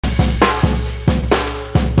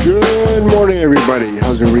Good morning, everybody.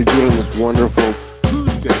 How's everybody doing this wonderful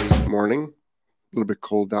Tuesday morning? A little bit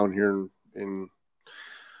cold down here in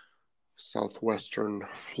southwestern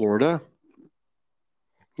Florida.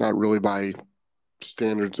 Not really by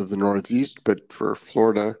standards of the Northeast, but for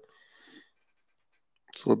Florida,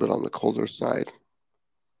 it's a little bit on the colder side.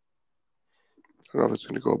 I don't know if it's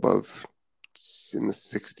going to go above, it's in the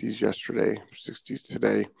 60s yesterday, 60s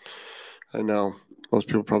today. I know most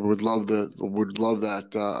people probably would love that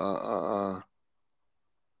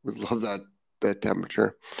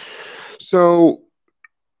temperature. So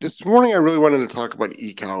this morning I really wanted to talk about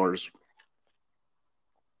Ecollars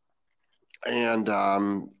and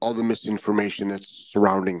all the misinformation that's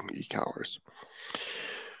surrounding Ecollars.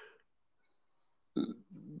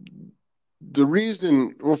 The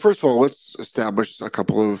reason, well, first of all, let's establish a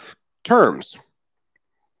couple of terms.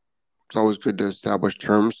 It's always good to establish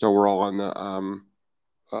terms so we're all on the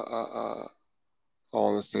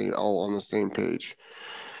all on the same page.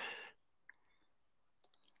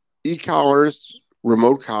 E-collars,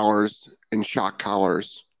 remote collars, and shock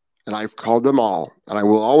collars, and I've called them all, and I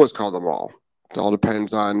will always call them all. It all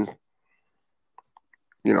depends on,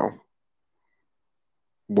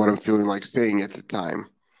 what I'm feeling like saying at the time.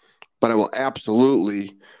 But I will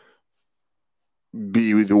absolutely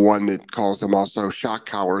be the one that calls them also shock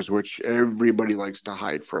collars, which everybody likes to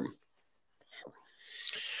hide from.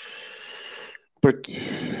 But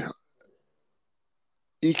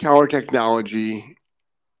e-collar technology,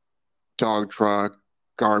 Dog Truck,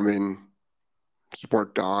 Garmin,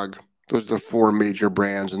 Sport Dog, those are the four major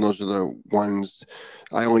brands, and those are the ones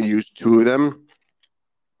I only use two of them.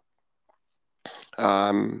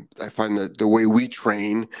 I find that the way we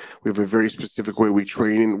train, we have a very specific way we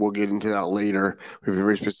train, and we'll get into that later. We have a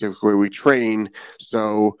very specific way we train.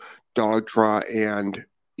 So Dogtra and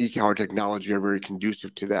e-collar technology are very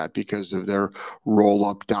conducive to that because of their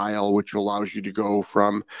roll-up dial, which allows you to go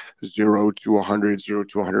from 0 to 100, 0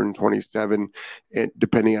 to 127, and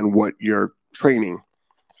depending on what you're training.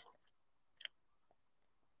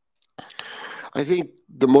 I think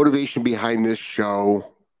the motivation behind this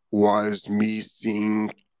show was me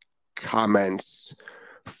seeing comments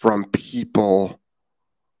from people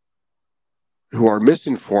who are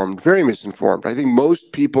misinformed, very misinformed. I think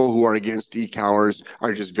most people who are against e-collars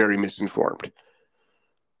are just very misinformed.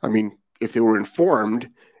 I mean, if they were informed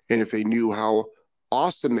and if they knew how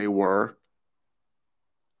awesome they were,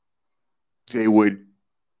 they would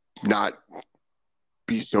not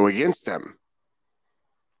be so against them.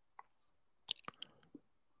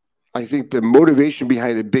 I think the motivation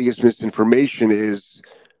behind the biggest misinformation is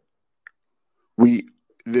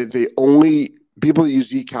people that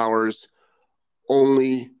use e-collars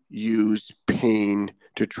only use pain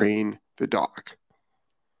to train the dog.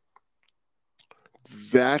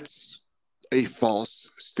 That's a false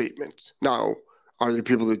statement. Now, are there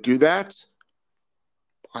people that do that?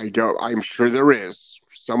 I'm sure there is.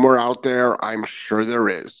 Somewhere out there, I'm sure there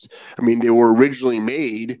is. I mean, they were originally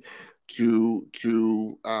made to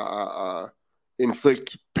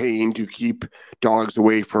inflict pain to keep dogs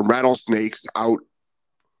away from rattlesnakes out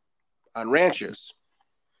on ranches.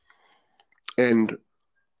 And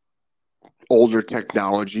older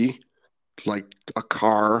technology, like a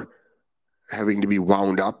car having to be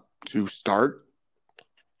wound up to start,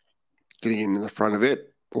 getting in the front of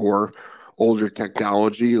it, or older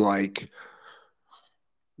technology like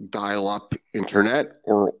dial-up internet,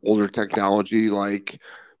 or older technology like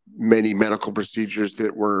many medical procedures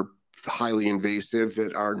that were highly invasive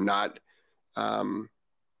that are not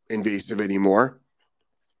invasive anymore,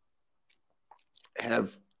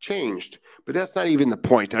 have changed. But that's not even the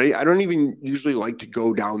point. I don't even usually like to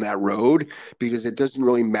go down that road because it doesn't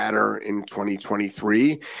really matter in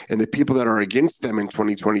 2023. And the people that are against them in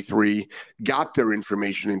 2023 got their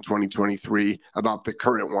information in 2023 about the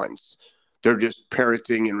current ones. They're just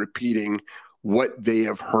parroting and repeating what they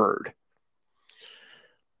have heard.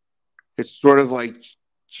 It's sort of like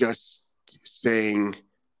just saying,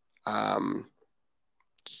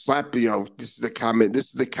 slap, this is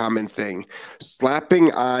the common thing.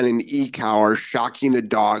 Slapping on an e-collar, shocking the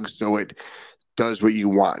dog so it does what you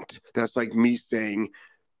want. That's like me saying,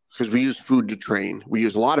 because we use food to train. We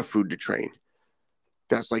use a lot of food to train.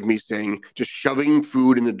 That's like me saying, just shoving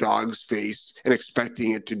food in the dog's face and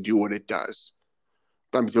expecting it to do what it does.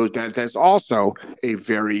 That's also a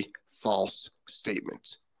very false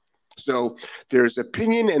statement. So there's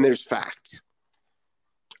opinion and there's fact.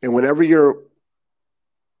 And whenever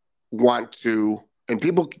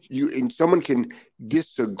someone can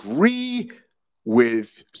disagree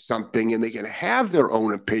with something and they can have their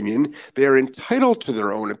own opinion, they're entitled to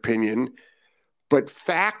their own opinion, but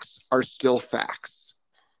facts are still facts.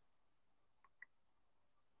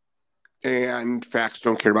 and facts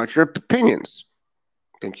don't care about your opinions.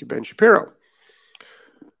 Thank you, Ben Shapiro.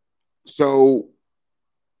 So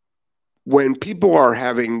when people are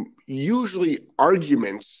having usually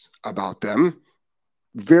arguments about them,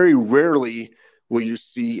 very rarely will you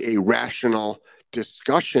see a rational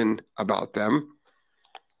discussion about them.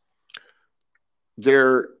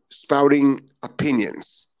 They're spouting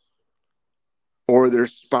opinions, or they're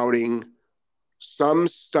spouting some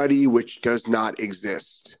study which does not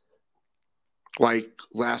exist. Like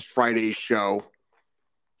last Friday's show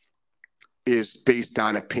is based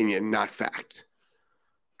on opinion, not fact,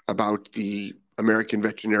 about the American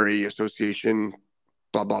Veterinary Association,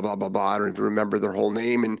 blah, blah, blah, blah, blah. I don't even remember their whole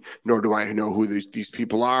name, and nor do I know who these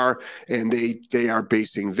people are. And they are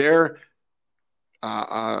basing their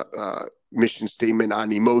mission statement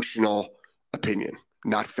on emotional opinion,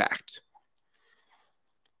 not fact.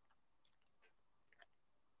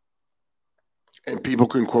 And people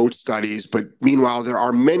can quote studies, but meanwhile, there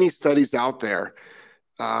are many studies out there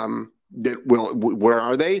that will, where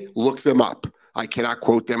are they? Look them up. I cannot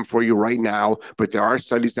quote them for you right now, but there are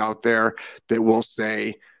studies out there that will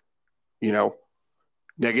say, you know,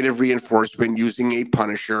 negative reinforcement using a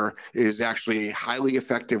punisher is actually a highly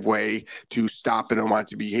effective way to stop an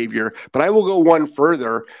unwanted behavior. But I will go one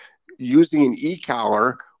further. Using an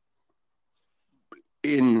e-collar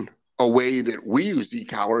in a way that we use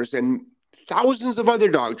e-collars and thousands of other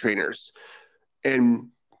dog trainers and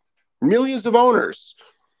millions of owners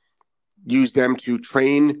use them to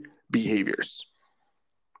train behaviors.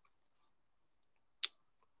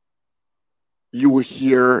 You will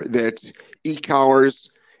hear that e-collars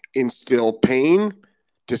instill pain,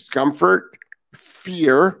 discomfort,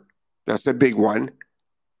 fear, that's a big one,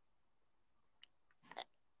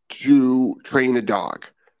 to train the dog.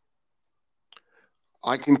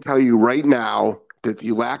 I can tell you right now that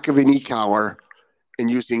the lack of an e-collar and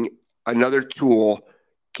using another tool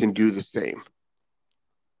can do the same.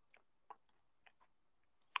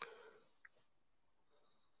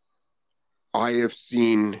 I have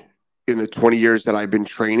seen in the 20 years that I've been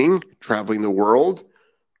training, traveling the world,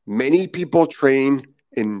 many people train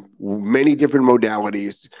in many different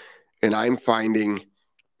modalities, and I'm finding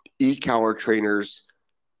e-collar trainers,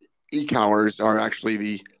 e-collars are actually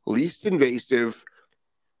the least invasive,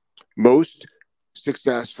 most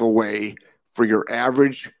successful way for your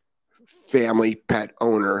average family pet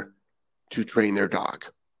owner to train their dog.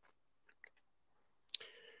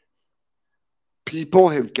 People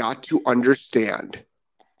have got to understand,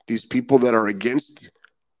 these people that are against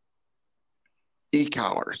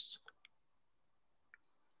e-collars,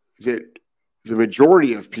 that the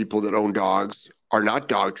majority of people that own dogs are not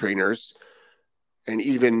dog trainers, and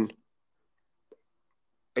even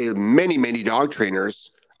many dog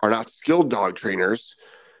trainers are not skilled dog trainers,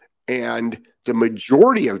 and the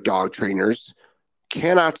majority of dog trainers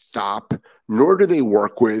cannot stop, nor do they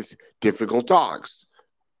work with difficult dogs.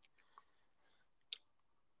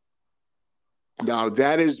 Now,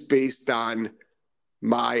 that is based on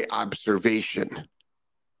my observation.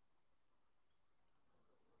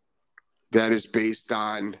 That is based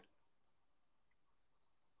on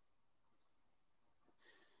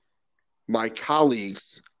my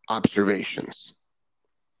colleagues' observations.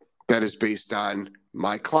 That is based on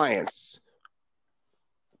my clients.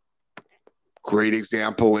 Great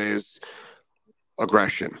example is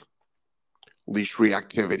aggression, leash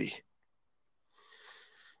reactivity,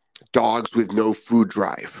 dogs with no food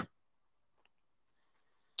drive.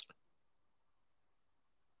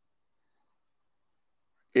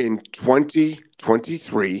 In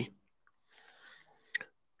 2023,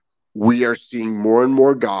 we are seeing more and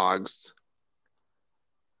more dogs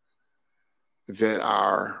that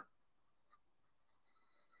are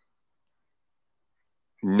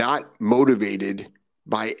not motivated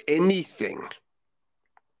by anything.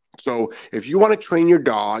 So if you want to train your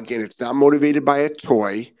dog and it's not motivated by a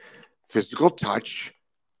toy, physical touch,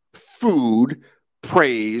 food,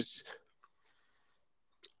 praise,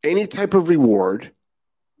 any type of reward,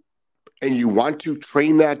 and you want to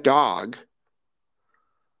train that dog,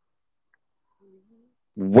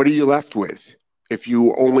 what are you left with if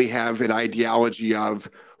you only have an ideology of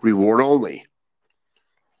reward only?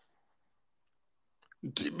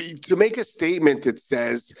 To make a statement that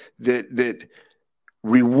says that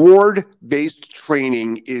reward-based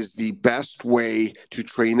training is the best way to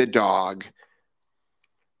train the dog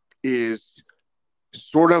is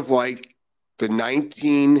sort of like the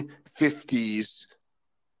 1950s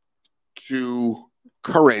to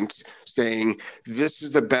current saying this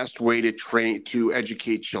is the best way to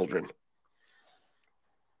educate children.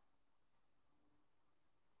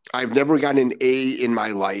 I've never gotten an A in my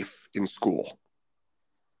life in school.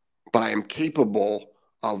 but I am capable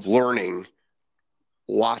of learning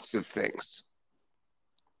lots of things,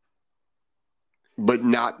 but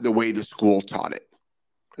not the way the school taught it.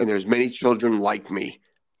 And there's many children like me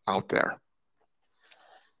out there,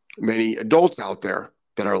 many adults out there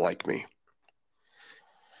that are like me.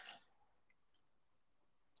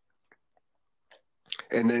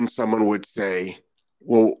 And then someone would say,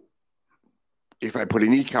 well, if I put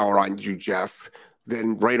an e-collar on you, Jeff,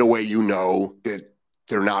 then right away you know that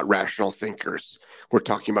they're not rational thinkers. We're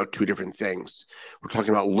talking about two different things. We're talking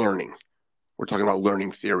about learning. We're talking about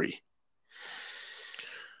learning theory.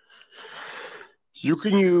 You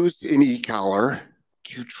can use an e-collar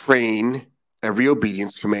to train every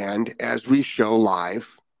obedience command as we show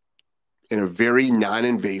live in a very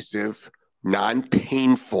non-invasive,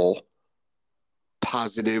 non-painful,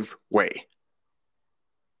 positive way.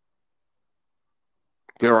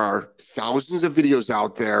 There are thousands of videos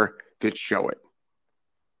out there that show it.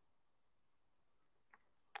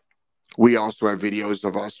 We also have videos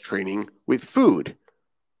of us training with food.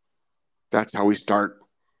 That's how we start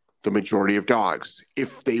the majority of dogs,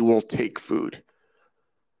 if they will take food.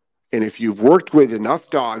 And if you've worked with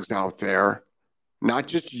enough dogs out there, not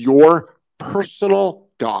just your personal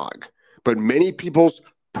dog, but many people's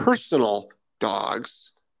personal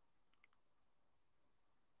dogs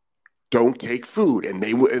don't take food, and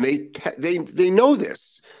they know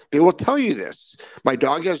this. They will tell you this. My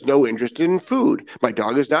dog has no interest in food. My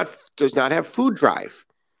dog does not have food drive.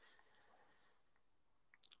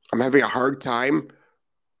 I'm having a hard time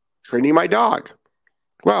training my dog.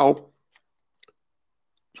 Well,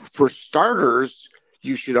 for starters,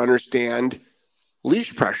 you should understand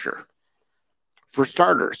leash pressure. For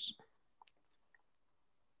starters,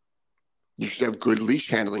 you should have good leash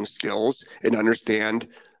handling skills and understand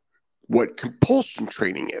what compulsion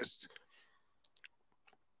training is,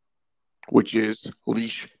 which is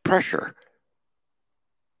leash pressure.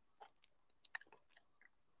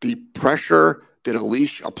 The pressure that a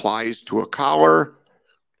leash applies to a collar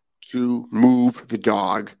to move the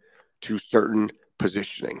dog to certain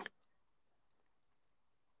positioning.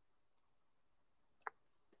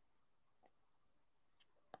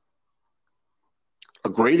 A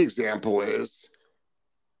great example is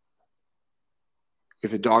if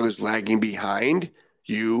the dog is lagging behind,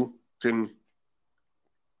 you can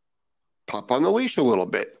pop on the leash a little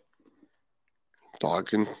bit. Dog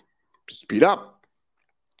can speed up.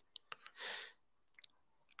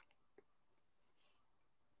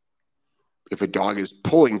 If a dog is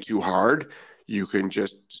pulling too hard, you can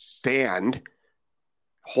just stand,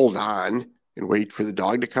 hold on, and wait for the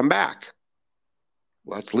dog to come back.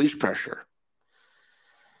 Well, that's leash pressure.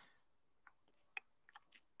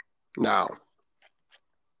 Now,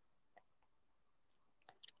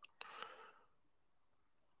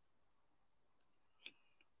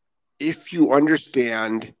 if you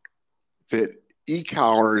understand that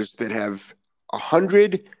e-collars that have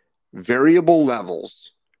 100 variable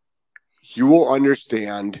levels, you will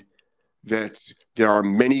understand that there are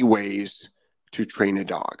many ways to train a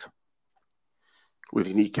dog with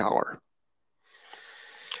an e-collar.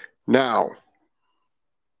 Now,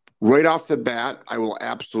 right off the bat, I will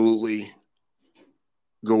absolutely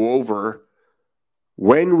go over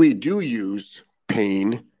when we do use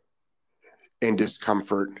pain and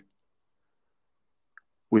discomfort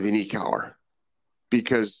with an e-collar.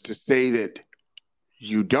 Because to say that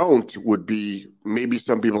you don't would be, maybe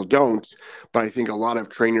some people don't, but I think a lot of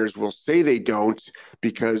trainers will say they don't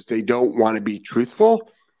because they don't want to be truthful.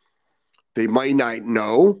 They might not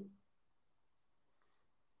know,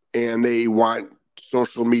 and they want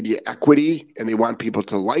social media equity, and they want people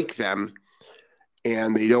to like them,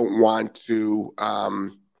 and they don't want to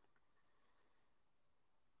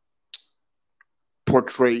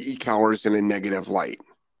portray e-collars in a negative light.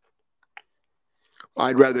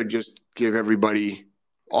 I'd rather just give everybody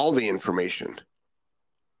all the information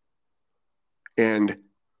and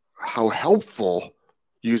how helpful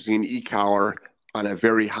using an e-collar on a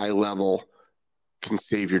very high level can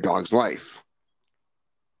save your dog's life.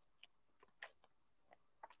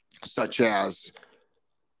 Such as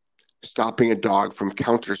stopping a dog from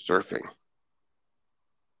counter surfing.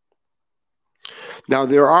 Now,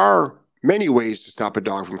 there are many ways to stop a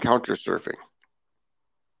dog from counter surfing.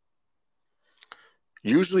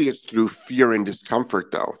 Usually it's through fear and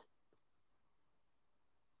discomfort, though.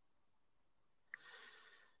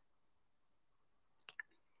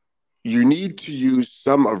 You need to use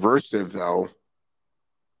some aversive, though,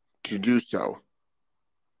 to do so.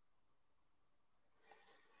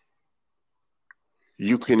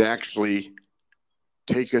 You can actually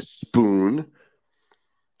take a spoon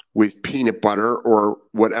with peanut butter or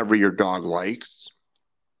whatever your dog likes,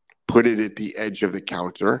 put it at the edge of the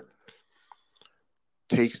counter,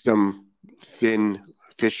 take some thin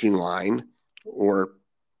fishing line or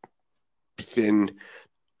thin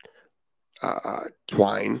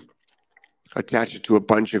twine, attach it to a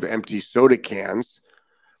bunch of empty soda cans,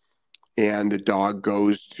 and the dog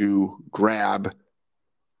goes to grab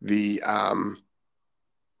the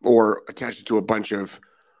or attach it to a bunch of,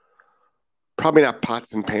 probably not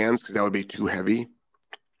pots and pans because that would be too heavy,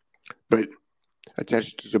 but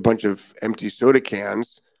attach it to a bunch of empty soda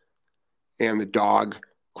cans, and the dog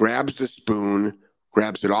grabs the spoon,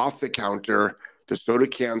 grabs it off the counter, the soda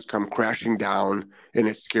cans come crashing down, and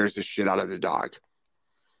it scares the shit out of the dog.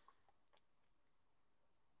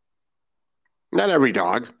 Not every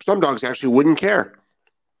dog. Some dogs actually wouldn't care.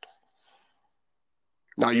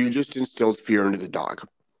 Now, you just instilled fear into the dog.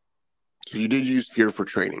 So you did use fear for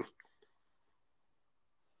training.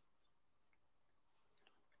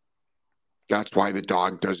 That's why the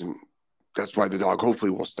dog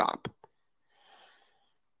hopefully will stop.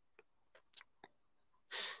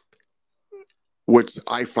 What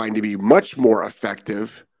I find to be much more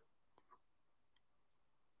effective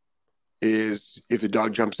is if the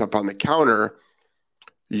dog jumps up on the counter,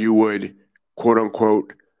 you would, quote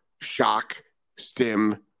unquote, shock,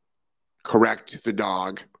 stim, correct the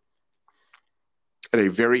dog at a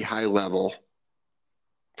very high level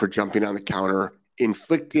for jumping on the counter,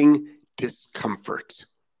 inflicting discomfort.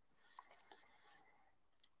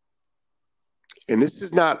 And this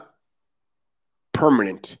is not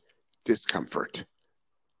permanent discomfort.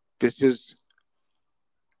 This is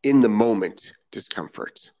in the moment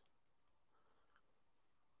discomfort.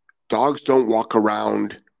 Dogs don't walk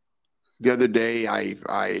around. The other day, I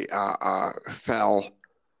fell.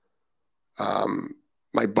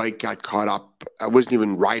 My bike got caught up. I wasn't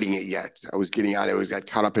even riding it yet. I was getting on it. Got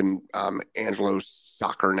caught up in Angelo's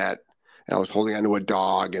soccer net, and I was holding onto a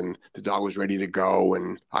dog, and the dog was ready to go,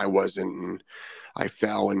 and I wasn't. And I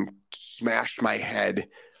fell and smashed my head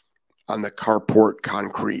on the carport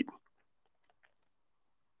concrete.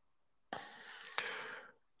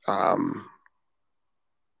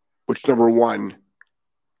 Which, number one,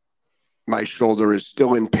 my shoulder is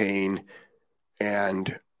still in pain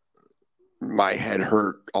and my head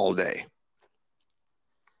hurt all day.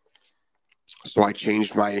 So I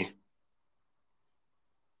changed my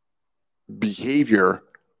behavior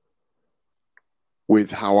with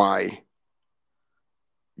how I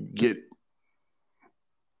get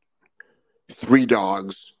 3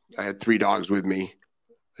 dogs. I had 3 dogs with me.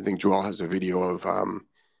 I think Joel has a video of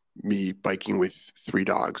me biking with 3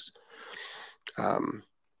 dogs.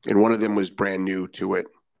 And one of them was brand new to it.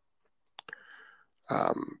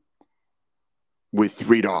 With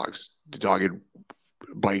 3 dogs. The dog had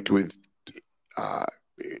biked with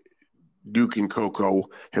Duke and Coco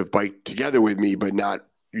have biked together with me, but not,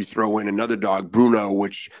 you throw in another dog, Bruno,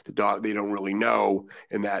 which the dog they don't really know,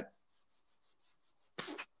 and that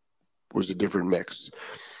was a different mix.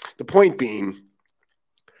 The point being,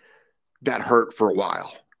 that hurt for a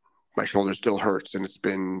while. My shoulder still hurts, and it's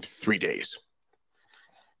been 3 days.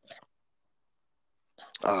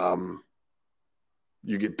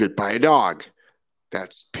 You get bit by a dog.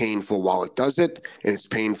 That's painful while it does it, and it's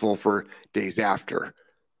painful for days after.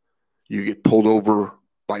 You get pulled over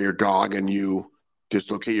by your dog and you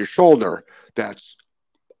dislocate your shoulder. That's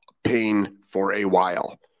pain for a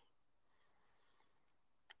while.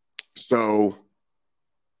 So,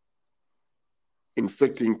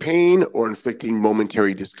 inflicting pain or inflicting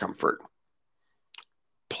momentary discomfort.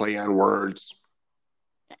 Play on words.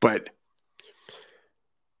 But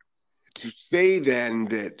to say then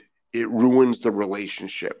that it ruins the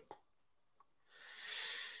relationship.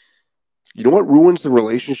 You know what ruins the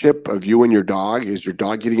relationship of you and your dog is your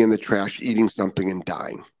dog getting in the trash, eating something, and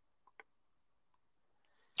dying.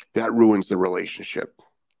 That ruins the relationship.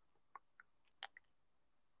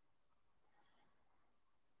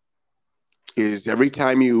 Is every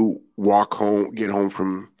time you walk home, get home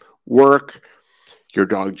from work, your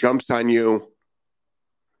dog jumps on you,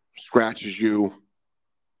 scratches you,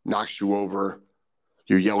 knocks you over,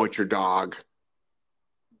 you yell at your dog.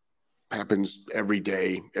 Happens every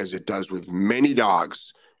day, as it does with many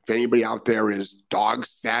dogs. If anybody out there is dog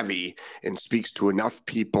savvy and speaks to enough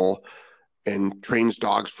people and trains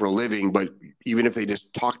dogs for a living, but even if they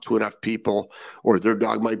just talk to enough people or their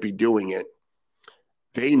dog might be doing it,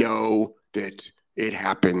 they know that it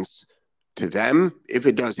happens to them, if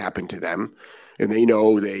it does happen to them, and they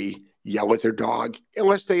know they yell at their dog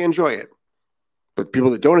unless they enjoy it. But people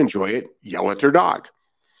that don't enjoy it yell at their dog.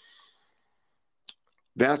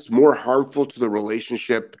 That's more harmful to the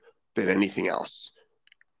relationship than anything else.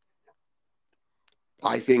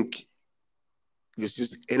 I think this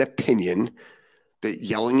is an opinion, that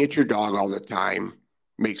yelling at your dog all the time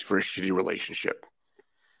makes for a shitty relationship.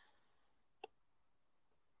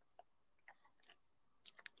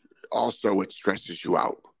 Also, it stresses you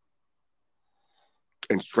out.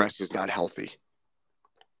 And stress is not healthy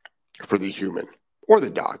for the human or the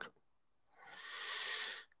dog.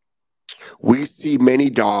 We see many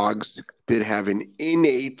dogs that have an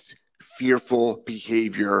innate fearful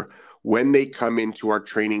behavior when they come into our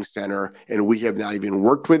training center, and we have not even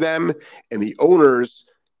worked with them, and the owners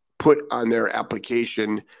put on their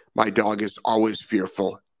application, my dog is always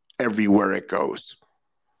fearful everywhere it goes.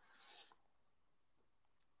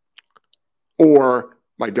 Or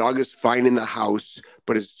my dog is fine in the house,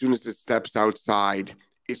 but as soon as it steps outside,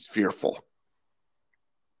 it's fearful.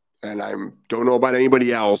 And I don't know about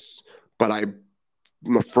anybody else, but I'm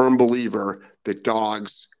a firm believer that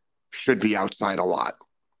dogs should be outside a lot.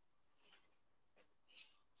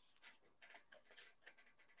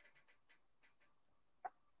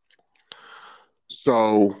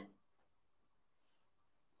 So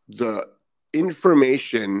the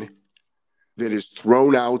information that is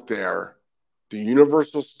thrown out there, the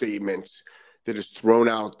universal statement that is thrown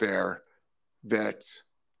out there, that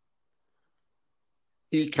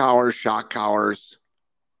e-collars, shock collars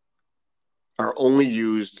are only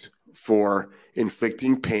used for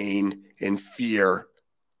inflicting pain and fear,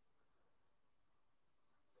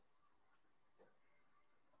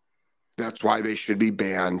 that's why they should be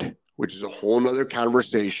banned, which is a whole nother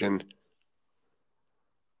conversation,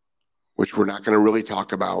 which we're not going to really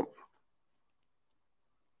talk about,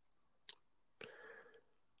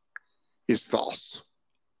 is false.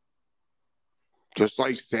 Just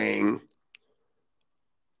like saying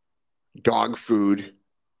dog food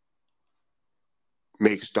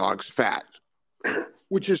makes dogs fat,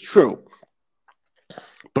 which is true.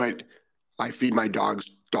 But I feed my dogs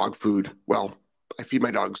dog food. Well, I feed my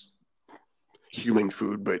dogs human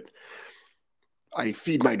food, but I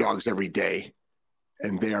feed my dogs every day,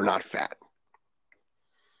 and they are not fat.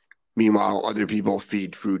 Meanwhile, other people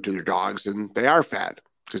feed food to their dogs, and they are fat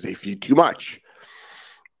because they feed too much.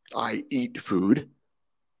 I eat food,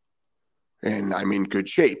 and I'm in good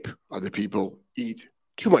shape. Other people eat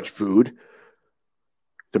too much food.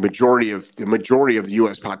 The majority of the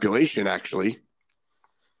U.S. population actually,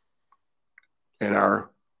 and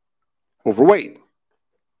are overweight.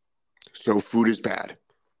 So food is bad.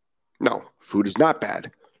 No, food is not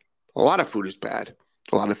bad. A lot of food is bad.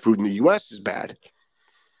 A lot of food in the U.S. is bad.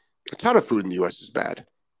 A ton of food in the U.S. is bad.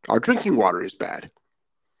 Our drinking water is bad.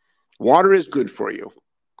 Water is good for you.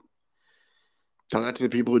 Tell that to the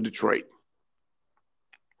people of Detroit.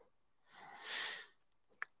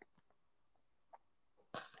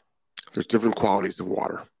 There's different qualities of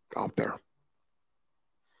water out there.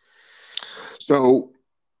 So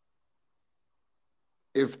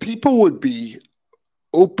if people would be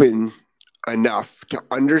open enough to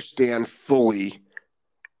understand fully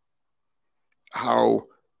how,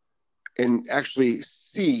 and actually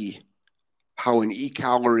see how an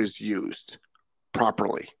e-collar is used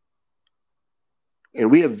properly.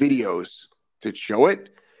 And we have videos that show it.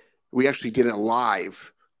 We actually did it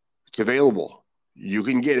live. It's available. You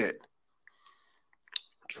can get it.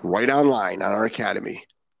 It's right online on our academy.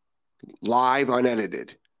 Live,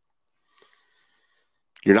 unedited.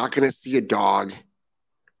 You're not going to see a dog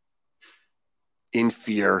in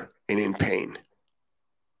fear and in pain.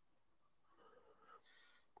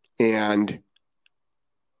 And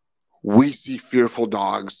we see fearful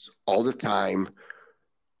dogs all the time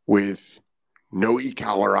with no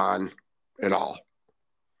e-collar on at all.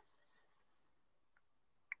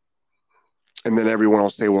 And then everyone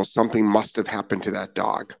will say, well, something must have happened to that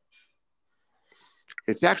dog.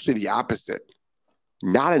 It's actually the opposite.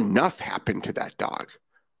 Not enough happened to that dog.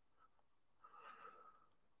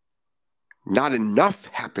 Not enough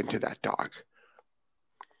happened to that dog.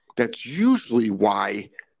 That's usually why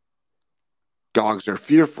dogs are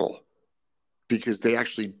fearful, because they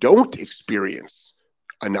actually don't experience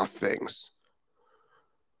enough things.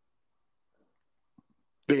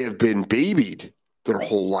 They have been babied their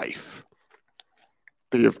whole life.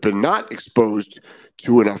 They have been not exposed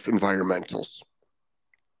to enough environmentals.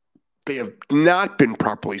 They have not been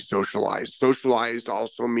properly socialized. Socialized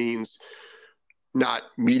also means not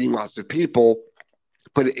meeting lots of people,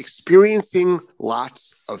 but experiencing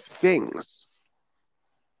lots of things.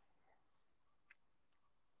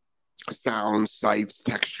 Sounds, sights,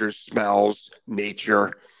 textures, smells,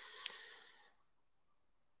 nature,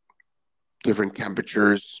 different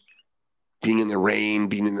temperatures, being in the rain,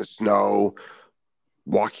 being in the snow,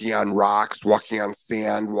 walking on rocks, walking on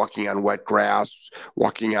sand, walking on wet grass,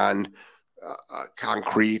 walking on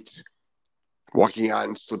concrete, walking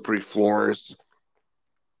on slippery floors.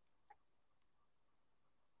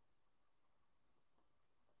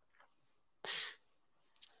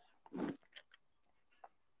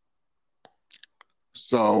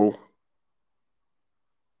 So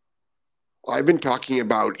I've been talking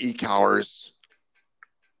about Ecollars.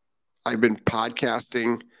 I've been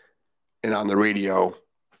podcasting and on the radio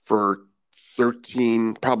for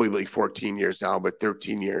 13, probably like 14 years now, but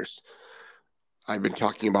 13 years. I've been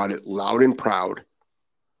talking about it loud and proud,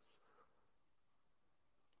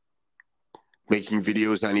 making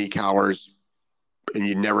videos on Ecollars, and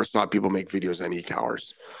you never saw people make videos on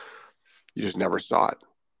Ecollars. You just never saw it.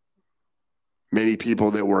 Many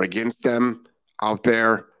people that were against them out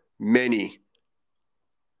there, many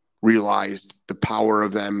realized the power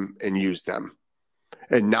of them and used them,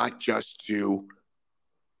 and not just to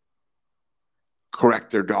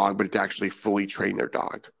correct their dog, but to actually fully train their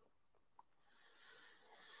dog.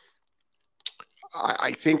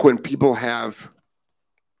 I think when people have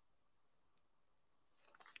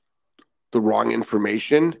the wrong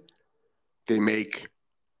information, they make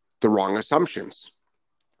the wrong assumptions.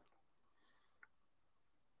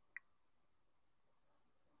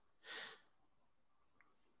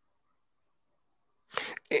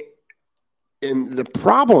 And the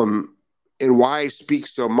problem and why I speak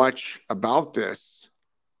so much about this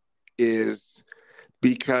is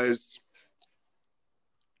because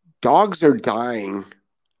dogs are dying,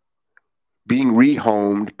 being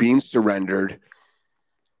rehomed, being surrendered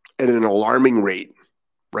at an alarming rate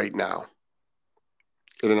right now.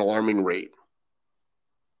 At an alarming rate.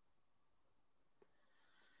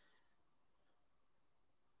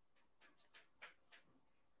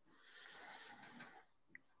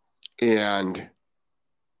 And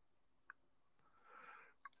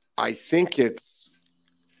I think there's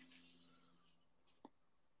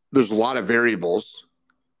a lot of variables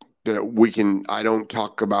that I don't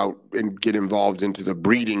talk about and get involved into the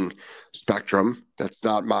breeding spectrum. That's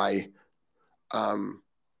not my, I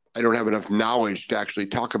don't have enough knowledge to actually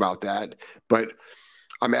talk about that, but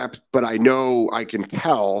I know I can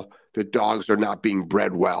tell that dogs are not being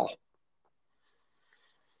bred well.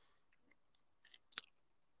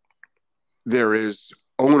 There is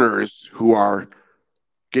owners who are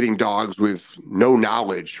getting dogs with no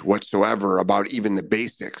knowledge whatsoever about even the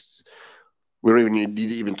basics. We don't even need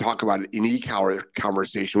to even talk about an e-collar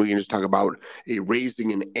conversation. We can just talk about a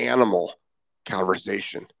raising an animal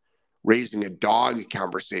conversation, raising a dog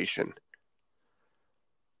conversation,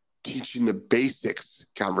 teaching the basics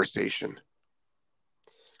conversation,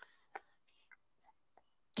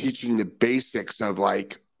 teaching the basics of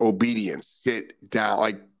like obedience, sit down,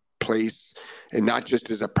 like place, and not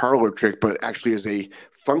just as a parlor trick, but actually as a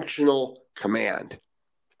functional command.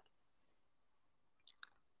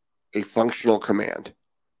 A functional command.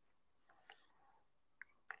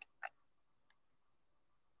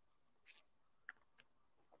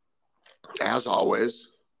 As always,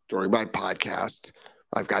 during my podcast,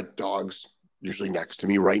 I've got dogs usually next to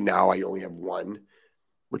me. Right now, I only have one,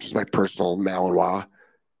 which is my personal Malinois,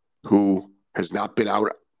 who has not been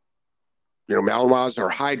out. You know, Malinois are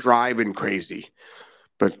high drive and crazy,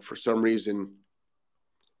 but for some reason,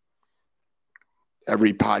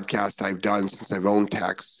 every podcast I've done since I've owned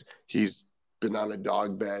Tex, he's been on a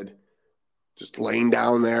dog bed, just laying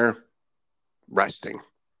down there, resting.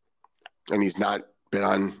 And he's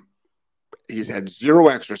had zero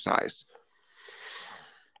exercise.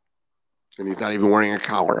 And he's not even wearing a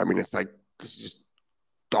collar. I mean, it's like, this is just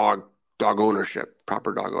dog ownership,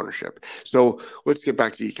 proper dog ownership. So let's get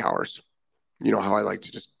back to e-collars. You know how I like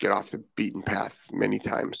to just get off the beaten path many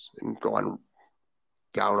times and go on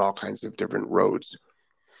down all kinds of different roads.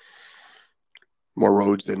 More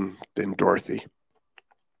roads than Dorothy.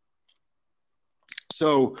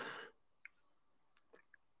 So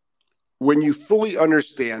when you fully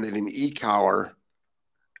understand that an e-collar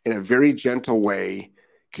in a very gentle way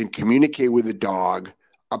can communicate with a dog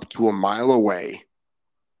up to a mile away,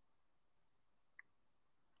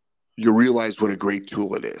 you realize what a great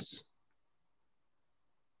tool it is.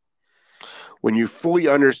 When you fully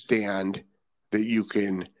understand that you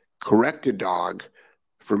can correct a dog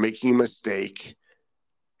for making a mistake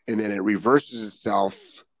and then it reverses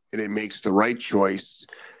itself and it makes the right choice,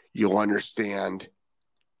 you'll understand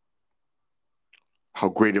how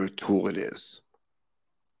great of a tool it is.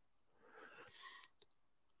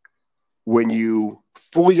 When you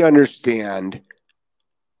fully understand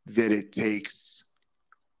that it takes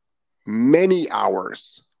many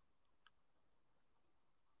hours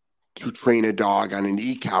to train a dog on an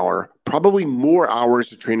e-collar, probably more hours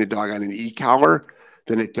to train a dog on an e-collar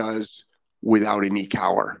than it does without an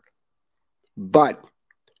e-collar. But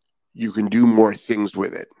you can do more things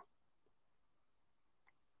with it.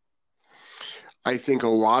 I think a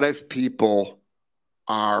lot of people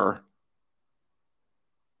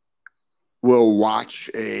will watch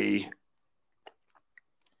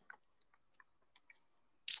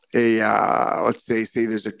let's say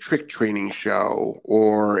there's a trick training show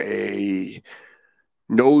or a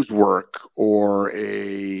nose work or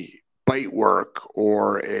a bite work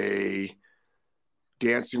or a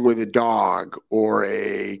dancing with a dog or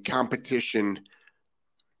a competition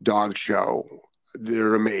dog show.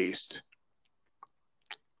 They're amazed.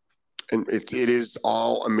 And it is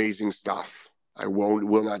all amazing stuff. I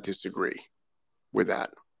will not disagree with that.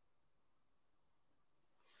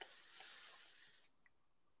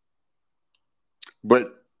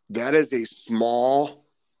 But that is a small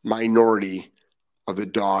minority of the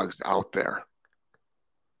dogs out there.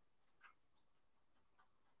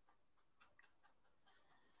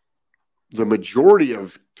 The majority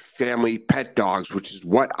of family pet dogs, which is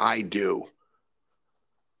what I do,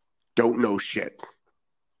 don't know shit.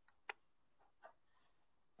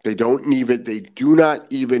 They do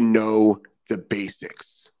not even know the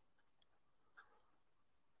basics.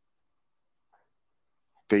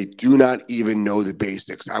 They do not even know the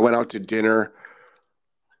basics. I went out to dinner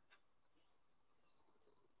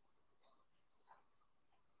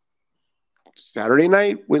Saturday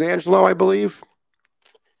night with Angelo, I believe.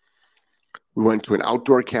 We went to an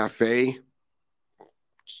outdoor cafe.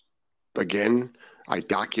 Again, I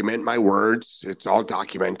document my words. It's all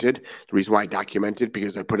documented. The reason why I document it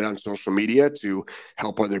because I put it on social media to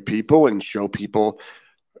help other people and show people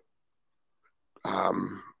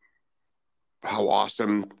how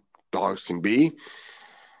awesome dogs can be.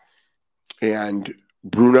 And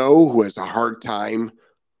Bruno, who has a hard time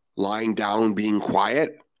lying down being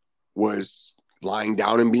quiet, was lying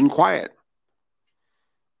down and being quiet.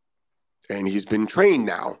 And he's been trained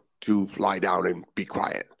now to lie down and be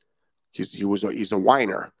quiet. He's a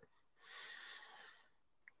whiner.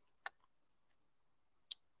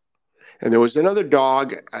 And there was another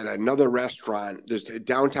dog at another restaurant. There's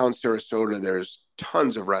downtown Sarasota. There's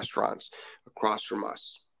tons of restaurants across from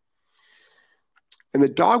us. And the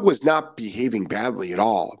dog was not behaving badly at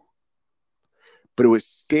all, but it was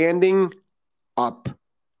standing up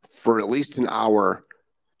for at least an hour,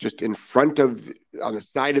 just in front of, on the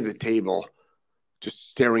side of the table, just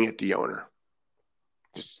staring at the owner,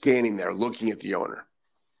 just standing there looking at the owner.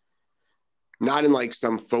 Not in like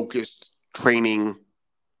some focused training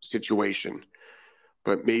situation,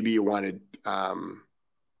 but maybe it wanted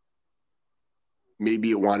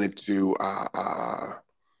to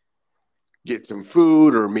get some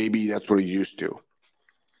food, or maybe that's what he used to.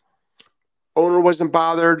 Owner wasn't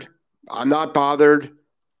bothered. I'm not bothered.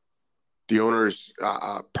 The owner's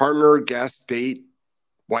partner, guest, date,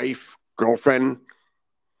 wife, girlfriend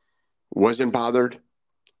wasn't bothered.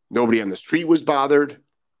 Nobody on the street was bothered.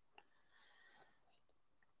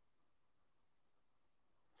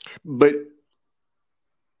 But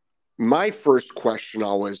my first question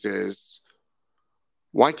always is,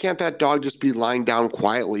 why can't that dog just be lying down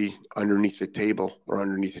quietly underneath the table or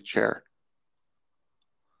underneath a chair?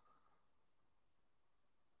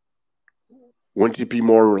 Wouldn't it be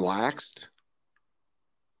more relaxed?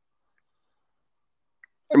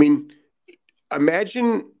 I mean,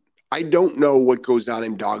 imagine, I don't know what goes on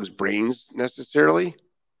in dogs' brains necessarily,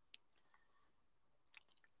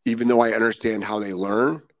 even though I understand how they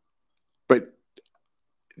learn. But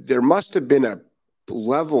there must have been a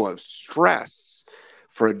level of stress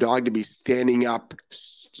for a dog to be standing up,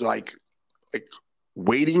 like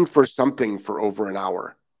waiting for something for over an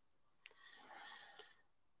hour,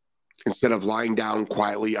 instead of lying down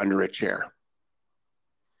quietly under a chair.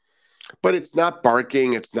 But it's not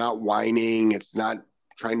barking, it's not whining, it's not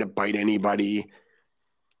trying to bite anybody.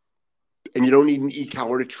 And you don't need an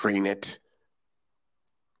e-collar to train it.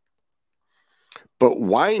 But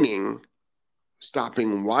whining,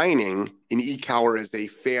 stopping whining, an e-collar is a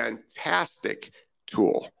fantastic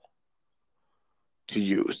tool to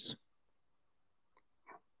use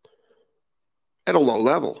at a low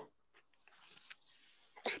level.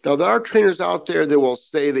 Now, there are trainers out there that will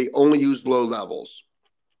say they only use low levels.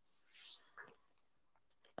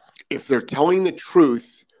 If they're telling the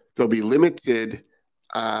truth, they'll be limited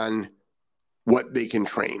on what they can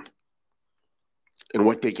train and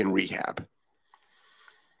what they can rehab.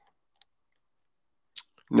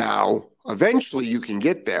 Now, eventually you can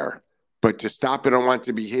get there, but to stop an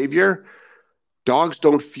unwanted behavior, dogs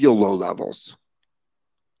don't feel low levels.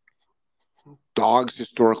 Dogs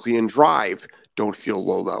historically in drive don't feel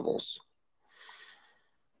low levels.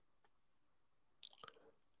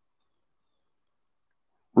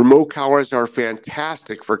 Remote collars are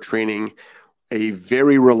fantastic for training a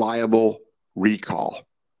very reliable recall.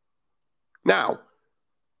 Now,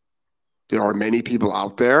 there are many people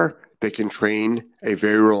out there that can train a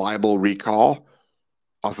very reliable recall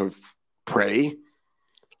off of prey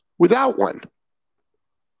without one.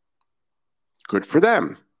 Good for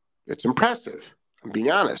them. It's impressive. I'm being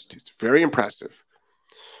honest. It's very impressive.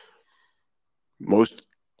 Most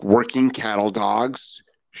working cattle dogs,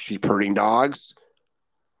 sheep herding dogs,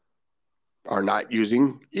 are not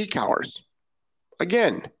using e-collars.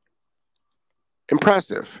 Again,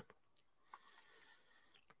 impressive.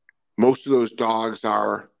 Most of those dogs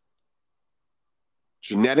are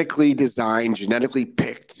genetically designed, genetically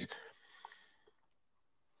picked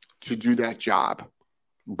to do that job,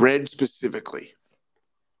 bred specifically.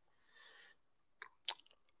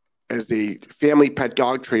 As a family pet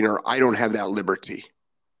dog trainer, I don't have that liberty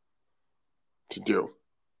to do.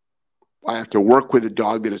 I have to work with a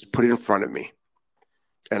dog that is put in front of me.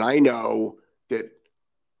 And I know that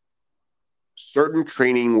certain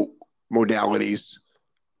training modalities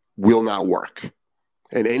will not work.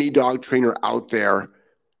 And any dog trainer out there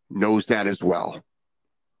knows that as well.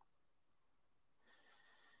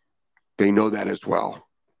 They know that as well.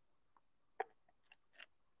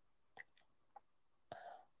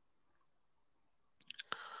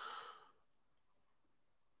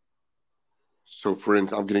 So for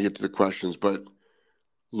instance, I'm going to get to the questions, but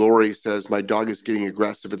Lori says, my dog is getting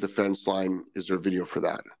aggressive at the fence line. Is there a video for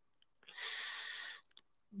that?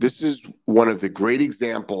 This is one of the great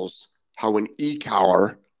examples how an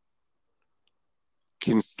e-collar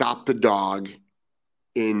can stop the dog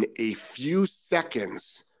in a few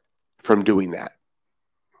seconds from doing that.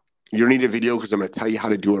 You don't need a video because I'm going to tell you how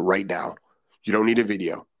to do it right now. You don't need a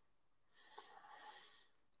video.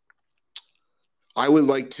 I would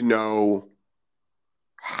like to know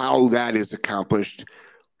how that is accomplished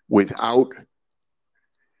without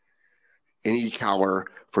an e-collar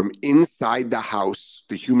from inside the house.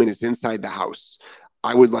 The human is inside the house.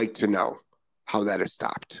 I would like to know how that is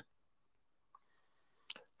stopped.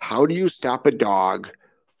 How do you stop a dog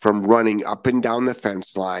from running up and down the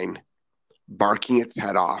fence line, barking its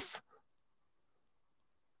head off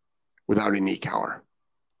without an e-collar?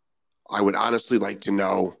 I would honestly like to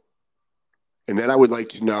know. And then I would like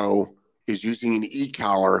to know, is using an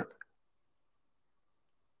e-collar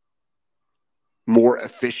more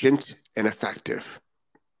efficient and effective?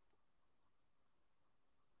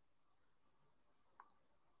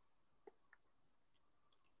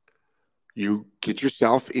 You get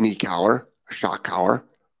yourself an e-collar, a shock collar,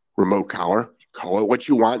 remote collar, call it what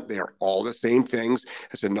you want. They are all the same things.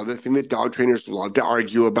 It's another thing that dog trainers love to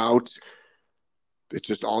argue about. It's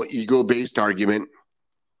just all ego-based argument.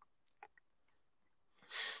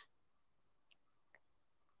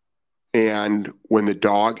 And when the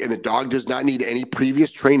dog does not need any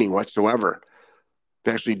previous training whatsoever.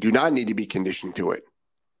 They actually do not need to be conditioned to it.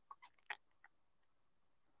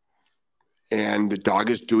 And the dog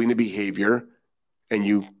is doing the behavior, and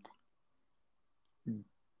you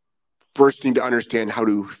first need to understand how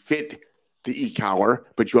to fit the e-collar,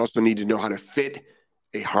 but you also need to know how to fit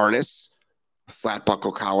a harness, a flat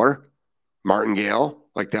buckle collar, martingale.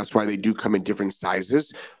 Like, that's why they do come in different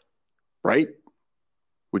sizes, right?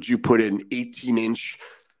 Would you put an 18-inch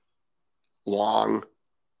long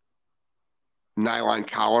nylon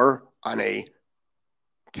collar on a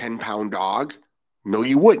 10-pound dog? No,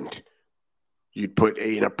 you wouldn't. You'd put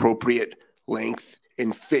an appropriate length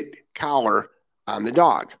and fit collar on the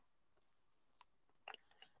dog.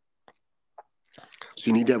 So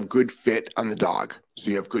you need to have good fit on the dog so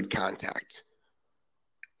you have good contact.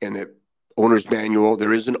 And the owner's manual,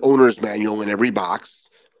 there is an owner's manual in every box.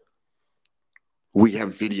 We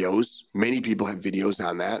have videos. Many people have videos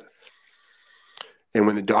on that. And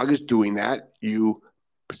when the dog is doing that, you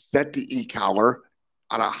set the e-collar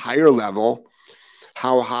on a higher level.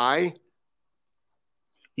 How high?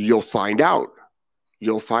 You'll find out.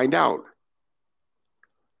 You'll find out.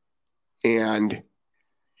 And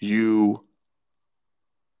you,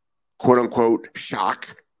 quote unquote,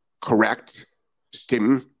 shock, correct,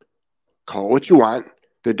 stim, call it what you want,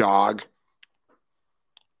 the dog.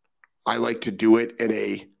 I like to do it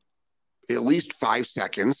in at least 5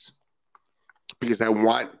 seconds because I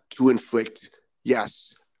want to inflict,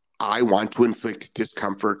 yes, I want to inflict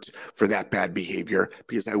discomfort for that bad behavior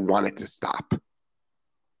because I want it to stop.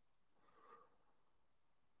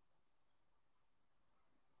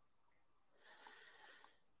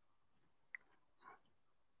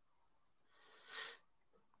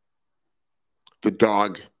 The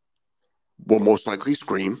dog will most likely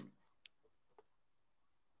scream.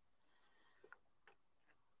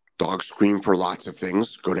 Dogs scream for lots of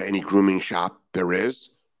things. Go to any grooming shop there is.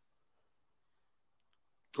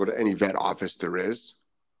 Go to any vet office there is.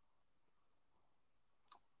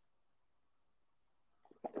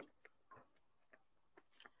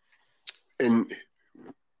 And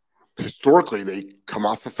historically, they come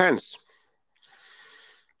off the fence.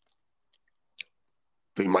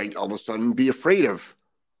 They might all of a sudden be afraid of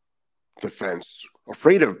the fence,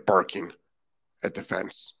 afraid of barking at the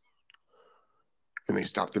fence. And they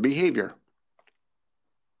stop the behavior.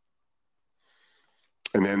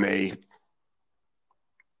 And then they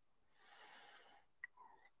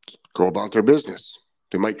go about their business.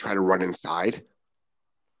 They might try to run inside,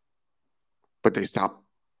 but they stop,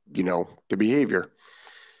 the behavior.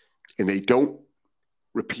 And they don't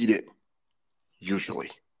repeat it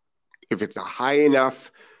usually. If it's a high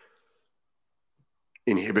enough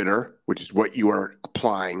inhibitor, which is what you are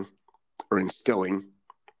applying or instilling,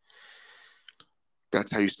 that's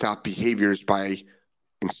how you stop behaviors, by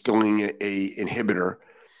instilling a inhibitor.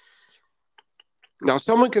 Now,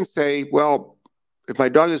 someone can say, well, if my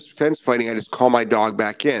dog is fence fighting, I just call my dog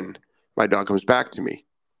back in. My dog comes back to me.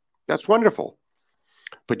 That's wonderful.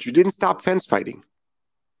 But you didn't stop fence fighting.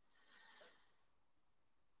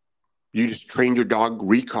 You just trained your dog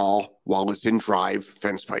recall while it's in drive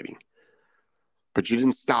fence fighting. But you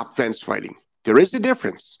didn't stop fence fighting. There is a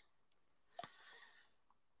difference.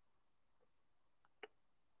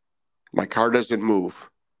 My car doesn't move.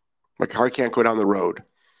 My car can't go down the road.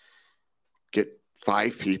 Get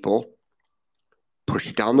 5 people, push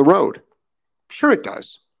it down the road. Sure it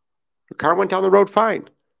does. The car went down the road fine.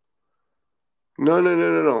 No.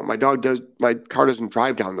 My car doesn't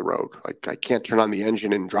drive down the road. I can't turn on the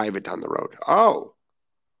engine and drive it down the road. Oh,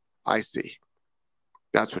 I see.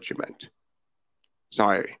 That's what you meant.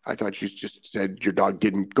 Sorry, I thought you just said your dog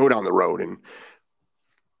didn't go down the road, and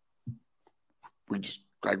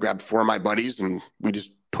I grabbed 4 of my buddies and we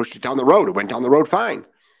just pushed it down the road. It went down the road fine.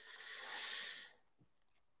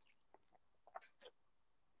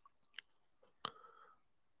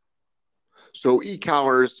 So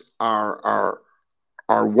Ecollars are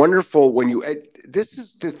wonderful when you, this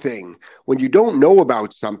is the thing, when you don't know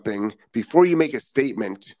about something, before you make a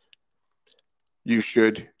statement, you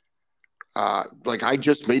should, like I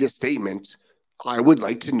just made a statement, I would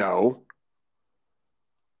like to know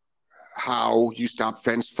how you stop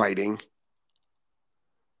fence fighting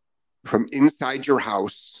from inside your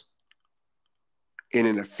house in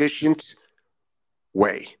an efficient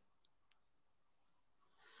way.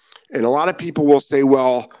 And a lot of people will say,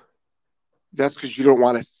 well, that's because you don't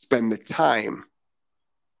want to spend the time.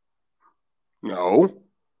 No,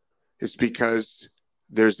 it's because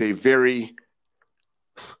there's a very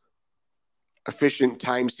efficient,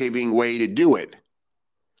 time-saving way to do it,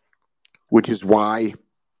 which is why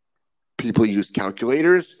people use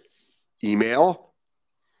calculators, email,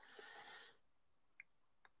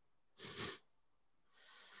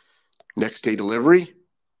 next day delivery.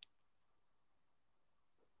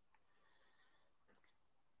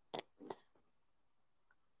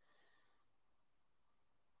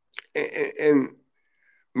 And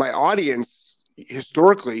my audience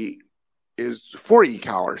historically is for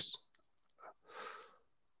Ecollars.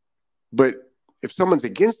 But if someone's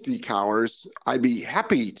against Ecollars, I'd be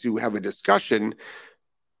happy to have a discussion.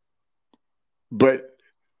 But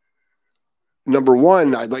number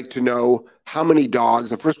one, I'd like to know how many dogs.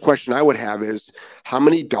 The first question I would have is, how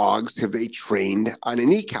many dogs have they trained on an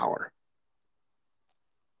Ecollar?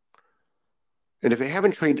 And if they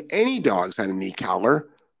haven't trained any dogs on an Ecollar,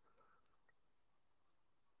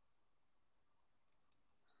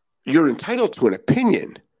 you're entitled to an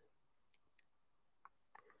opinion.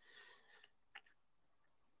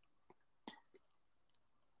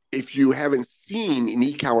 If you haven't seen an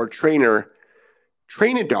Ecollar trainer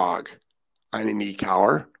train a dog on an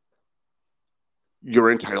Ecollar,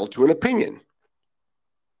 you're entitled to an opinion.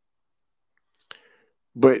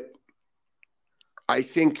 But I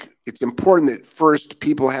think it's important that first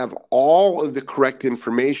people have all of the correct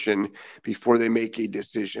information before they make a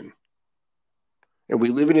decision. And we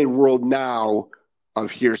live in a world now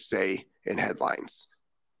of hearsay and headlines.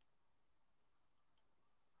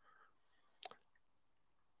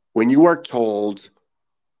 When you are told,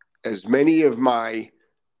 as many of my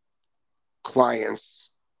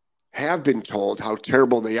clients have been told how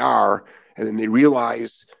terrible they are, and then they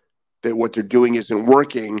realize that what they're doing isn't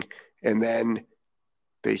working, and then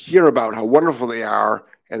they hear about how wonderful they are,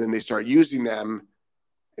 and then they start using them,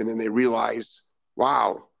 and then they realize,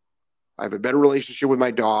 wow, I have a better relationship with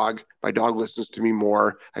my dog. My dog listens to me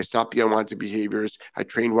more. I stopped the unwanted behaviors. I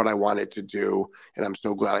trained what I wanted to do, and I'm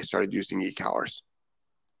so glad I started using Ecollars.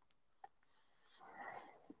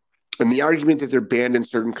 And the argument that they're banned in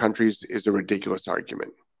certain countries is a ridiculous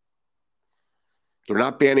argument. They're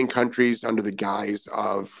not banning countries under the guise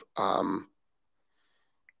of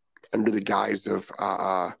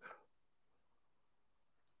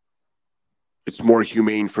it's more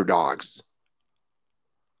humane for dogs.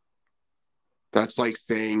 That's like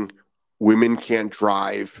saying women can't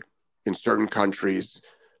drive in certain countries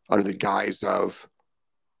under the guise of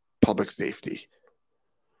public safety.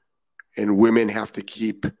 And women have to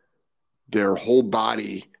keep their whole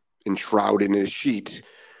body enshrouded in a sheet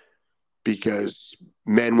because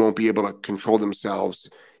men won't be able to control themselves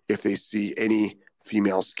if they see any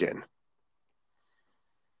female skin.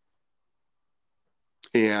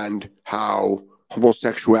 And how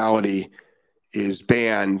homosexuality is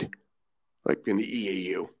banned, like in the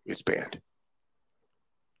EAU, it's banned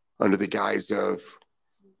under the guise of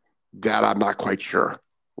that. I'm not quite sure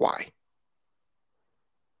why.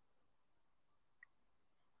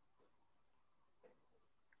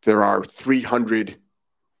 There are 300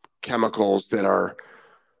 chemicals that are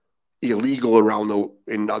illegal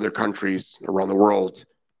in other countries around the world,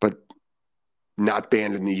 but not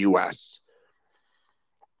banned in the US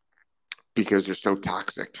because they're so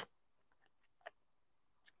toxic.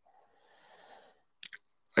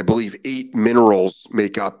 I believe 8 minerals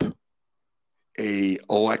make up a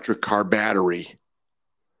electric car battery.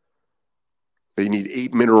 They need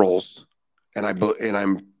 8 minerals, and I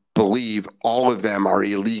believe all of them are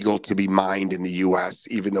illegal to be mined in the US,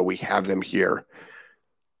 even though we have them here.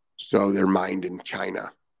 So they're mined in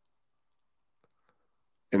China.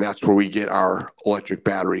 And that's where we get our electric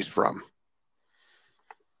batteries from.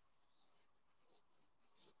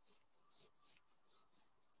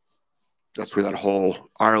 That's where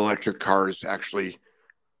our electric car is actually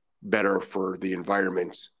better for the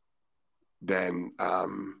environment than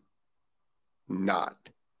not.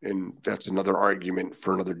 And that's another argument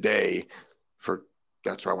for another day.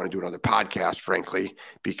 That's why I want to do another podcast, frankly,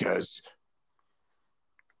 because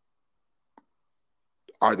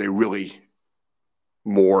are they really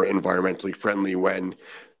more environmentally friendly when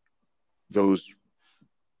those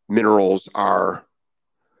minerals are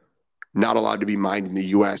not allowed to be mined in the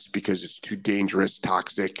US because it's too dangerous,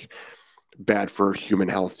 toxic, bad for human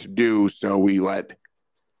health to do? So we let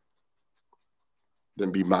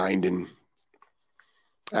them be mined in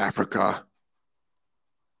Africa,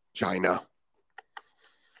 China,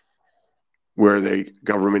 where the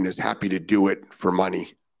government is happy to do it for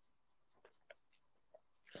money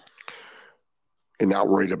and not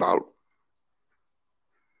worried about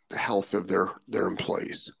the health of their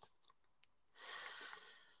employees.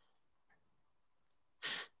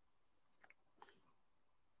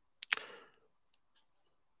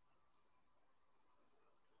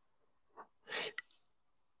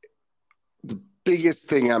 The biggest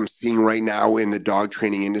thing I'm seeing right now in the dog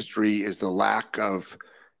training industry is the lack of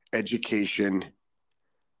education,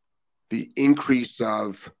 the increase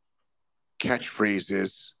of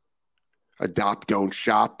catchphrases, adopt, don't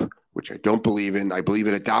shop, which I don't believe in. I believe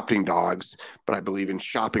in adopting dogs, but I believe in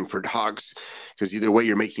shopping for dogs because either way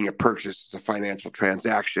you're making a purchase, it's a financial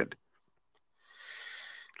transaction.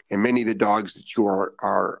 And many of the dogs that you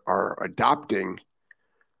are adopting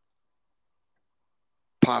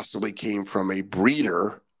possibly came from a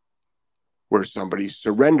breeder where somebody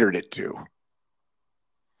surrendered it to.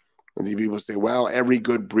 And the people say, well, every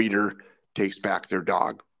good breeder takes back their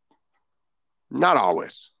dog. Not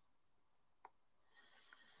always.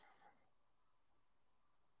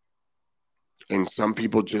 And some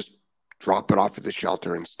people just drop it off at the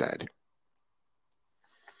shelter instead.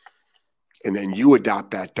 And then you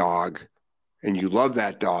adopt that dog and you love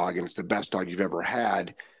that dog and it's the best dog you've ever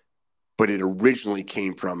had, but it originally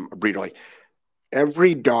came from a breeder. Like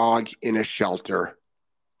every dog in a shelter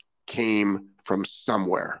came from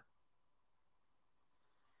somewhere.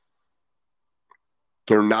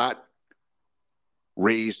 They're not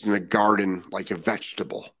raised in a garden like a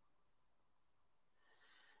vegetable.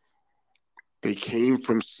 They came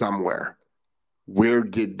from somewhere. Where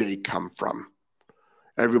did they come from?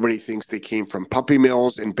 Everybody thinks they came from puppy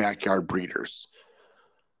mills and backyard breeders.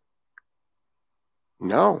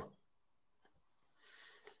 No.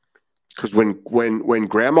 Because when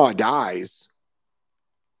grandma dies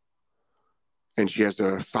and she has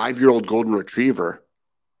a 5-year-old golden retriever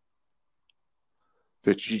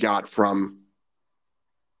that she got from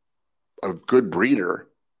a good breeder,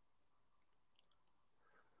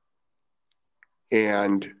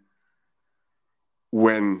 and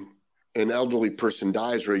when an elderly person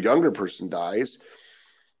dies or a younger person dies,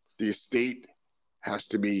 the estate has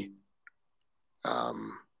to be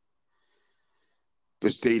the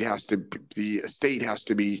estate has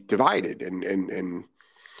to be divided, and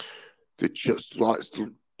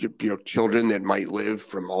the children that might live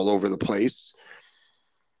from all over the place.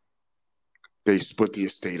 They split the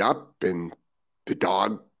estate up, and the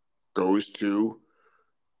dog goes to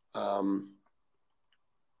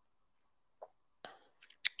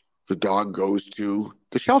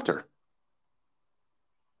the shelter.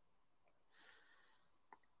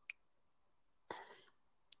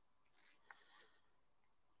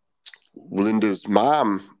 Linda's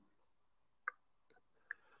mom,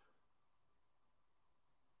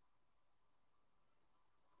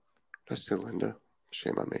 did I say Linda?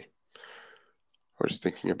 Shame on me. I was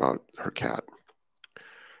thinking about her cat.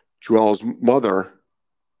 Joelle's mother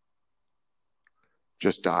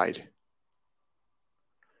just died.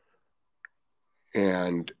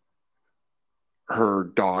 And her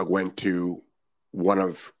dog went to one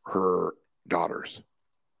of her daughters.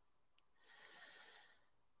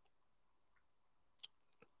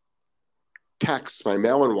 Tex, my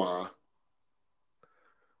Malinois,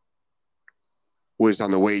 was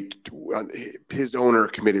on the way to, his owner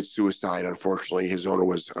committed suicide. Unfortunately, his owner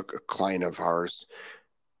was a client of ours,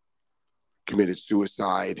 committed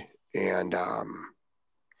suicide, and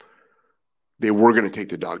they were going to take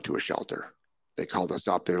the dog to a shelter. They called us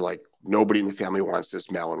up. They're like, nobody in the family wants this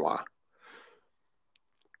Malinois.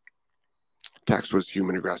 Tex was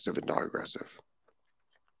human aggressive and dog aggressive.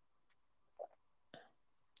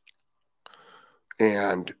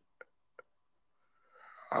 And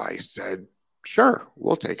I said, sure,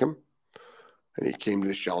 we'll take him. And he came to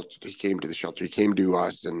the shelter. He came to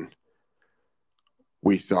us, and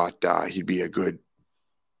we thought he'd be a good,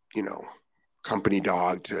 company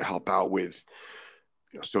dog to help out with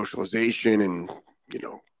socialization and,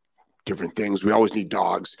 different things. We always need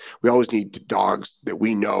dogs. We always need dogs that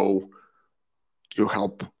we know to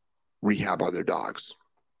help rehab other dogs.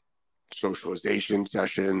 Socialization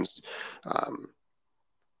sessions.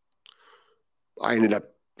 I ended up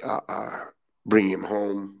bringing him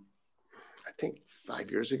home, I think 5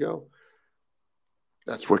 years ago.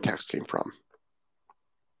 That's where Tex came from.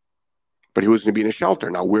 But he was going to be in a shelter.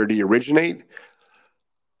 Now, where did he originate?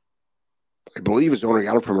 I believe his owner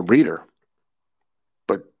got him from a breeder.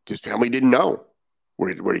 But his family didn't know where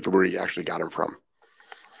he actually got him from.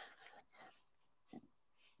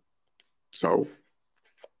 So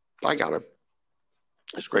I got him.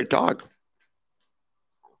 It's a great dog.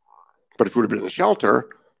 But if he would have been in the shelter,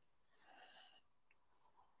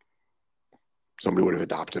 somebody would have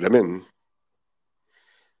adopted him. And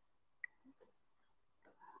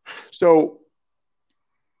so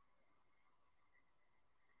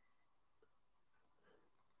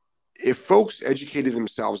if folks educated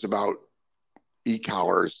themselves about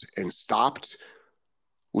Ecollars and stopped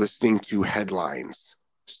listening to headlines,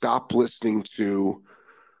 stopped listening to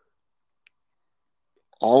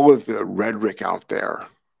all of the rhetoric out there,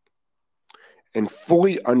 and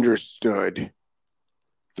fully understood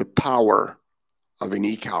the power of an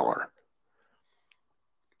Ecollar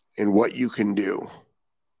and what you can do,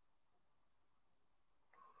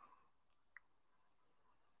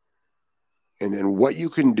 and then what you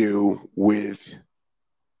can do with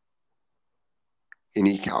an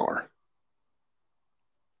Ecollar,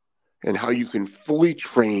 and how you can fully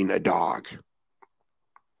train a dog,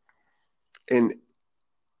 and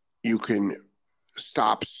you can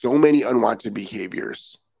stop so many unwanted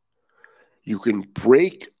behaviors. You can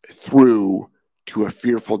break through to a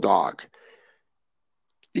fearful dog.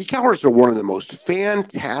 Ecollars are one of the most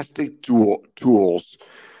fantastic tools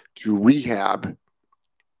to rehab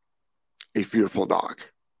a fearful dog.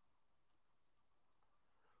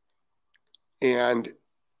 And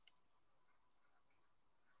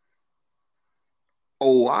a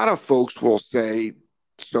lot of folks will say,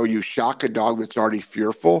 so you shock a dog that's already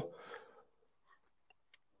fearful?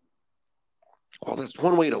 Well, that's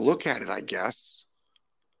one way to look at it, I guess.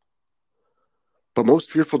 But most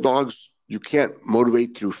fearful dogs, you can't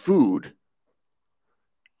motivate through food.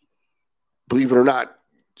 Believe it or not,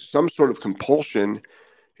 some sort of compulsion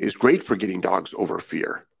is great for getting dogs over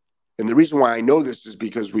fear. And the reason why I know this is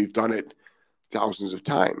because we've done it thousands of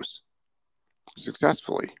times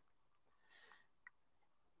successfully.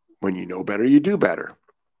 When you know better, you do better.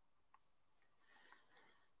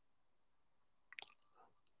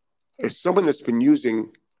 As someone that's been using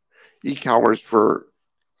Ecollars for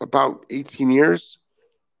about 18 years,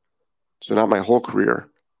 so not my whole career,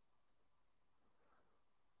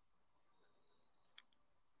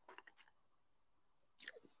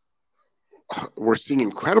 we're seeing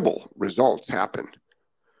incredible results happen.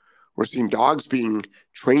 We're seeing dogs being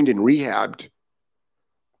trained and rehabbed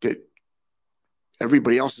that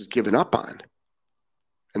everybody else has given up on.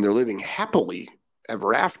 And they're living happily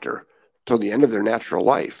ever after till the end of their natural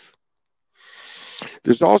life.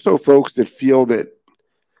 There's also folks that feel that,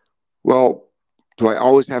 well, do I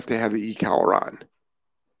always have to have the e-collar on?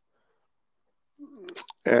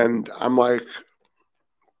 And I'm like,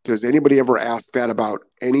 does anybody ever ask that about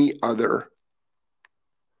any other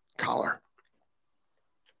collar?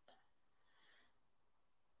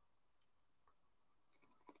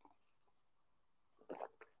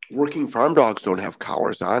 Working farm dogs don't have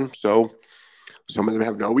collars on, so some of them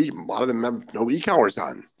have no a lot of them have no e-collars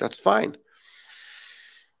on. That's fine.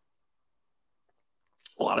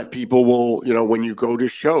 A lot of people will, when you go to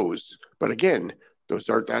shows, but again,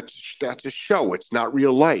 that's a show. It's not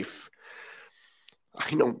real life.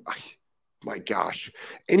 I know, my gosh,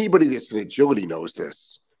 anybody that's in agility knows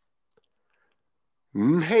this.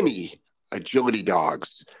 Many agility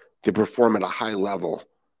dogs that perform at a high level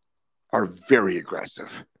are very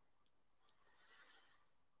aggressive.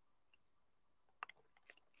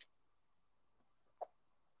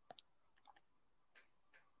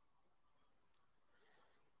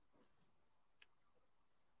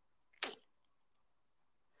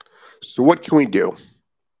 So what can we do?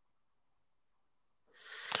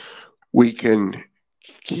 We can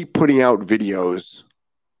keep putting out videos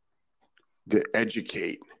that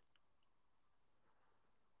educate,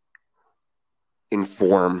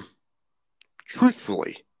 inform,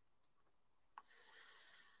 truthfully.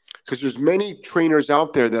 Because there's many trainers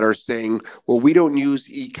out there that are saying, well, we don't use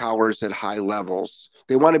e-collars at high levels.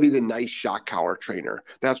 They want to be the nice shock collar trainer.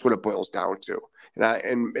 That's what it boils down to.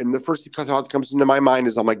 And the first thought that comes into my mind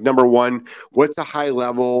is, I'm like, number one, what's a high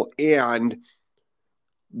level, and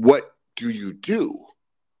what do you do?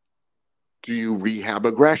 Do you rehab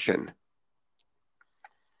aggression?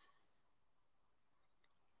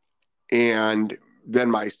 And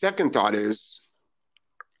then my second thought is,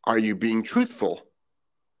 are you being truthful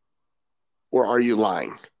or are you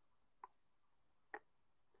lying?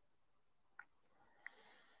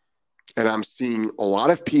 And I'm seeing a lot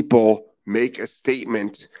of people make a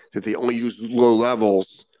statement that they only use low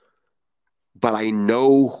levels, but I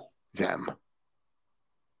know them.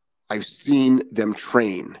 I've seen them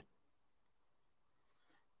train,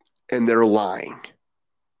 and they're lying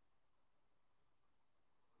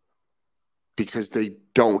because they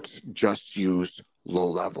don't just use low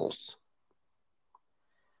levels,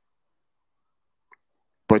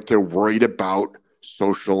 but they're worried about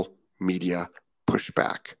social media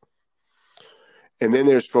pushback. And then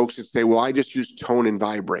there's folks that say, well, I just use tone and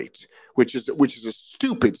vibrate, which is a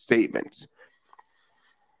stupid statement.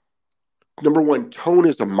 Number one, tone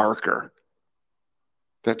is a marker.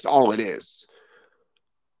 That's all it is.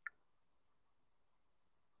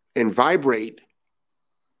 And vibrate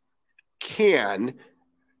can,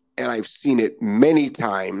 and I've seen it many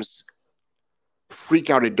times,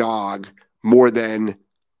 freak out a dog more than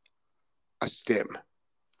a stim.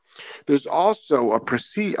 There's also a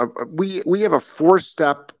procedure. We have a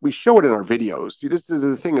 4-step. We show it in our videos. See, this is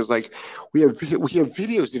the thing, is like we have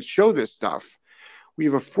videos that show this stuff. We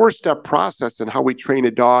have a 4-step process in how we train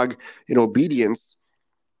a dog in obedience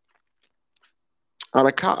on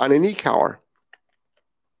an e-collar.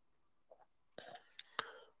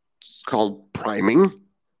 It's called priming,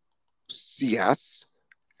 CS,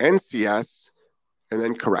 NCS, and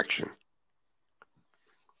then correction.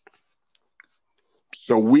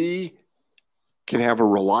 So we can have a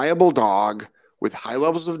reliable dog with high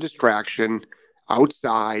levels of distraction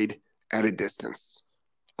outside at a distance,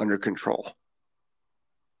 under control.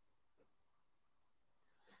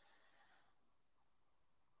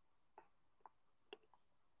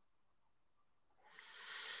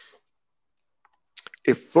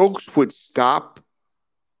 If folks would stop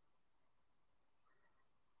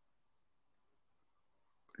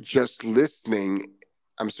just listening,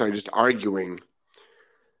 just arguing,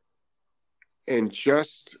 and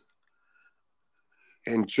just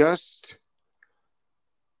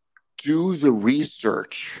do the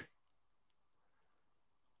research,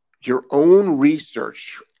 your own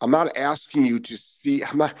research. I'm not asking you to see,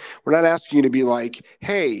 we're not asking you to be like,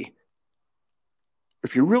 hey,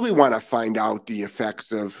 if you really want to find out the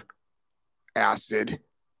effects of acid,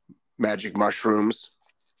 magic mushrooms,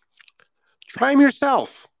 try them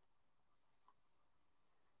yourself.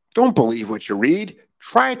 Don't believe what you read.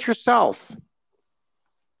 Try it yourself.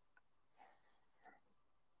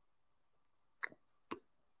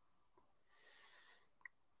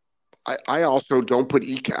 I also don't put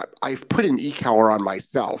I've put an e-collar on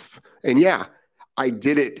myself. And yeah, I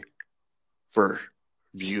did it for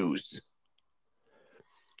views.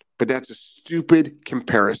 But that's a stupid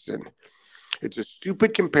comparison. It's a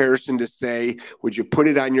stupid comparison to say, would you put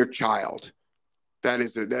it on your child?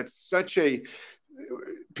 That's such a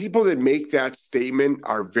people that make that statement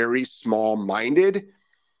are very small-minded,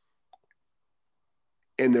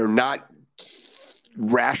 and they're not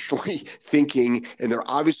rationally thinking, and they're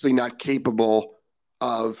obviously not capable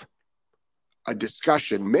of a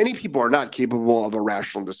discussion. Many people are not capable of a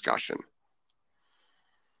rational discussion.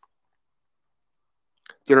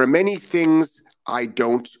 There are many things I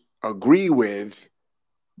don't agree with,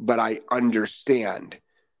 but I understand.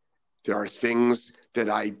 There are things that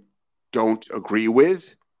I don't agree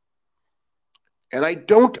with, and I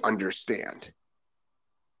don't understand.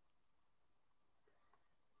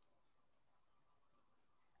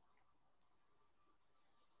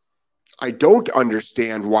 I don't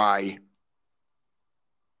understand why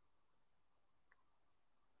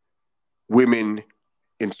women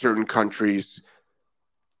in certain countries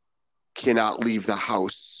cannot leave the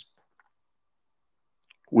house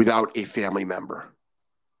without a family member.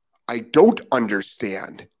 I don't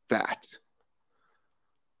understand that.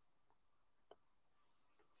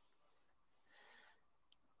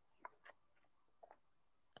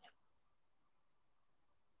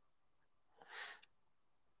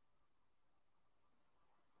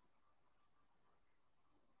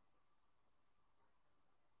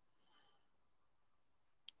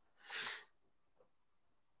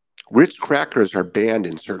 Ritz crackers are banned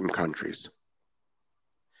in certain countries.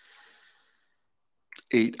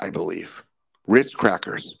 8, I believe. Ritz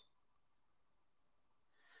crackers.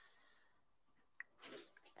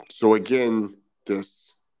 So again,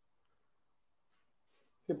 this.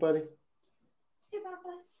 Hey, buddy. Hey,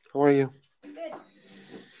 Papa. How are you? Good.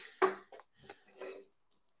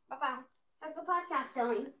 Papa, how's the podcast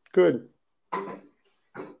going? Good.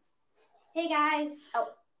 Hey, guys.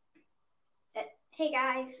 Hey,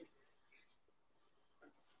 guys.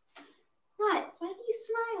 What? What are you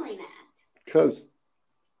smiling at? Because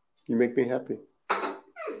you make me happy. Good.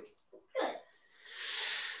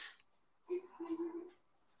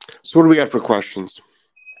 So what do we got for questions?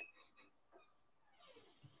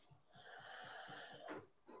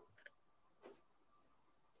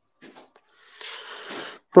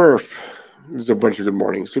 Murph. This is a bunch of good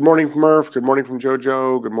mornings. Good morning from Murph. Good morning from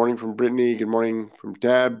JoJo. Good morning from Brittany. Good morning from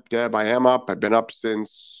Deb. Deb, I am up. I've been up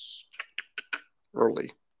since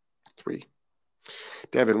early 3.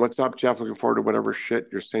 Devin, what's up, Jeff? Looking forward to whatever shit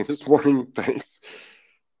you're saying this morning. Thanks.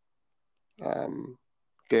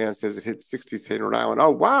 Dan says it hit 60 today in Rhode Island.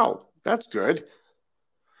 Oh, wow. That's good.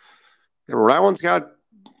 Yeah, Rhode Island's got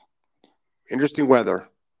interesting weather.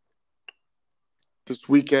 This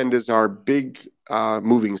weekend is our big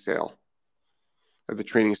moving sale at the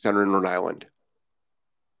training center in Rhode Island.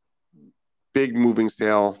 Big moving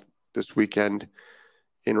sale this weekend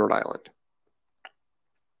in Rhode Island.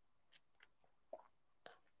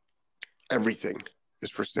 Everything is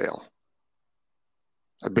for sale.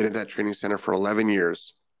 I've been at that training center for 11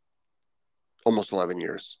 years, almost 11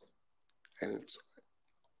 years. And it's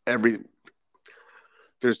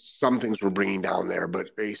there's some things we're bringing down there,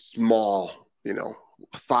 but a small,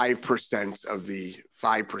 5% of the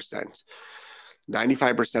 5%.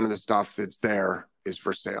 95% of the stuff that's there is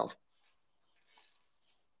for sale.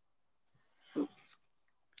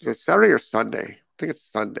 Is it Saturday or Sunday? I think it's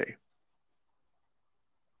Sunday.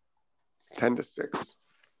 10 to 6.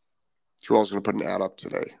 Joel's going to put an ad up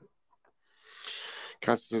today.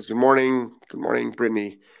 Constance says, good morning. Good morning,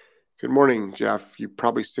 Brittany. Good morning, Jeff. You're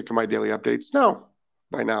probably sick of my daily updates. No,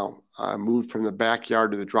 by now. I moved from the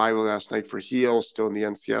backyard to the driveway last night for heel, still in the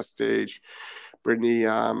NCS stage. Brittany,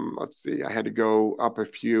 let's see. I had to go up a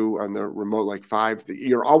few on the remote, like 5.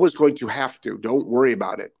 You're always going to have to. Don't worry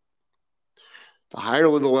about it. The higher the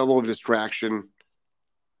level of distraction,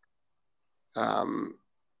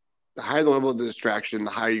 the higher the level of the distraction,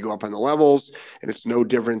 the higher you go up on the levels. And it's no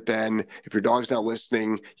different than if your dog's not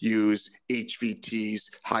listening, use HVT's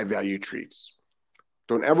high value treats.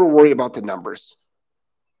 Don't ever worry about the numbers.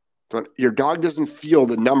 Your dog doesn't feel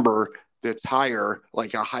the number that's higher,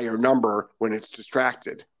 like a higher number, when it's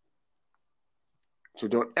distracted. So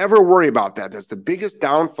don't ever worry about that. That's the biggest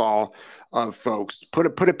downfall of folks. Put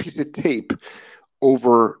a piece of tape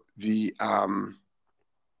over the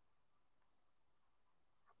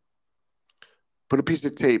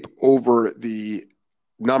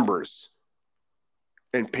numbers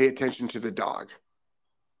and pay attention to the dog.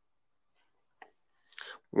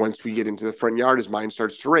 Once we get into the front yard, his mind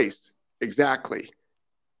starts to race. Exactly.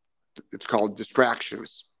 It's called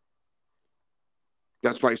distractions.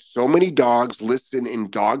 That's why so many dogs listen in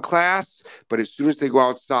dog class, but as soon as they go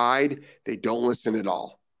outside, they don't listen at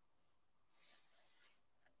all.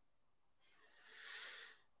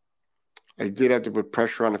 I did have to put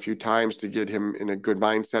pressure on a few times to get him in a good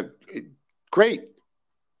mindset. Great.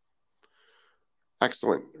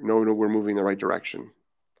 Excellent. No, we're moving in the right direction.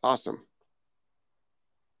 Awesome.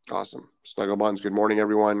 Awesome. Snuggle Buns, good morning,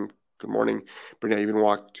 everyone. Good morning. Brittany, I even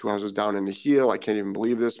walked 2 houses down in the heel. I can't even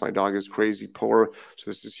believe this. My dog is crazy poor. So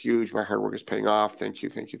this is huge. My hard work is paying off. Thank you,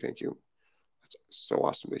 thank you, thank you. That's so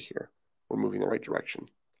awesome to hear. We're moving in the right direction.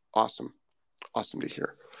 Awesome. Awesome to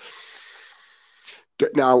hear.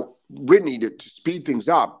 Now, Brittany, to speed things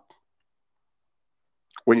up,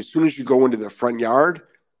 as soon as you go into the front yard,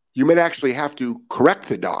 you might actually have to correct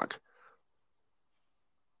the dog.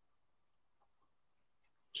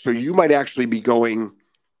 So you might actually be going,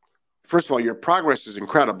 first of all, your progress is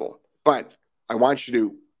incredible, but I want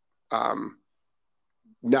you to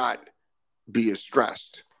not be as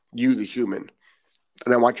stressed, you the human.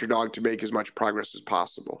 And I want your dog to make as much progress as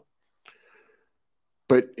possible.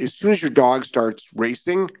 But as soon as your dog starts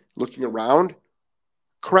racing, looking around,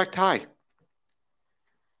 correct high.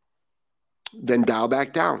 Then dial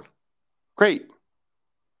back down. Great.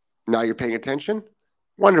 Now you're paying attention?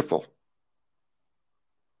 Wonderful.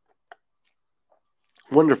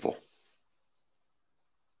 Wonderful.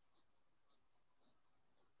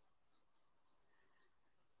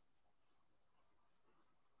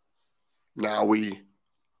 Now we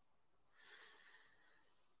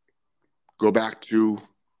go back to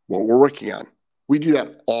what we're working on. We do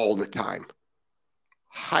that all the time,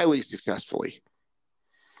 highly successfully.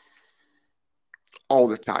 All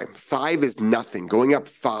the time. 5 is nothing. Going up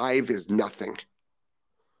 5 is nothing.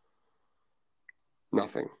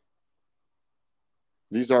 Nothing.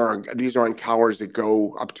 These are Ecollars that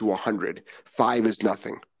go up to 100. 5 is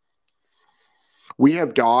nothing. We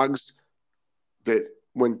have dogs that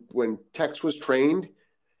when Tex was trained,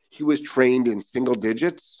 he was trained in single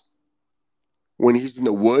digits. When he's in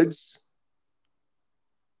the woods,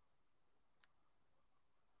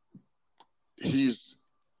 he's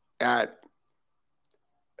at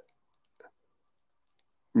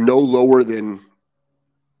no lower than,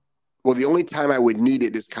 well, the only time I would need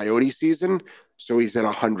it is coyote season, so he's at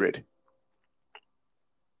 100.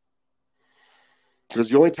 Because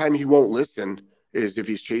the only time he won't listen is if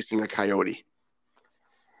he's chasing a coyote.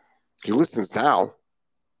 He listens now,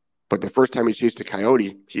 but the first time he chased a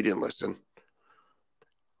coyote, he didn't listen.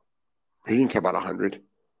 He didn't care about 100.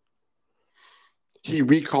 He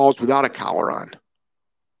recalls without a collar on.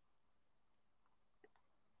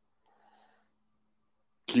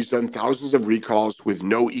 He's done thousands of recalls with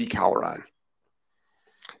no e-collar on.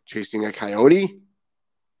 Chasing a coyote,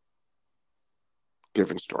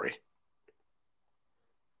 different story.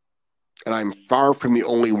 And I'm far from the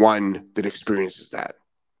only one that experiences that.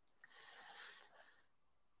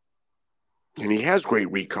 And he has great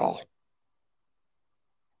recall.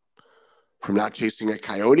 From not chasing a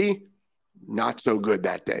coyote, not so good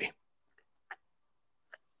that day.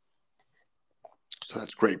 So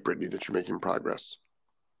that's great, Brittany, that you're making progress.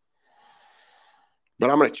 But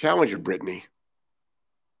I'm going to challenge you, Brittany.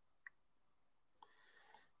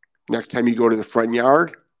 Next time you go to the front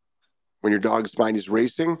yard, when your dog's mind is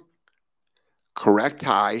racing, correct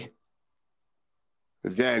high,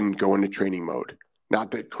 then go into training mode. Not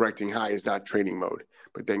that correcting high is not training mode,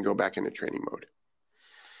 but then go back into training mode.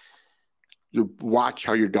 You watch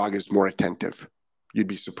how your dog is more attentive. You'd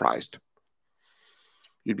be surprised.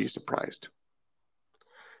 You'd be surprised.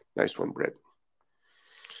 Nice one, Britt.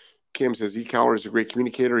 Kim says Ecollars is a great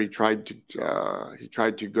communicator. He tried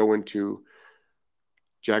to go into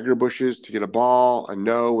jagger bushes to get a ball, a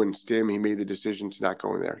no, and stim. He made the decision to not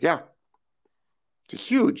go in there. Yeah, it's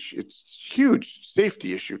huge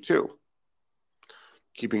safety issue too.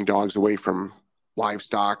 Keeping dogs away from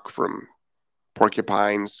livestock, from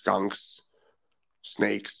porcupines, skunks,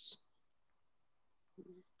 snakes,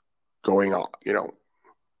 going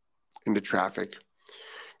into traffic.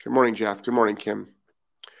 Good morning, Jeff. Good morning, Kim.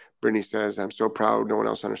 Brittany says, I'm so proud. No one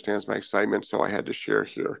else understands my excitement, so I had to share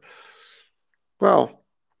here. Well,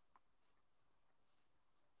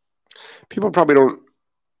 people probably don't,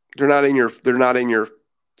 they're not in your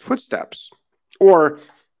footsteps. Or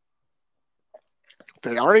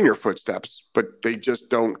they are in your footsteps, but they just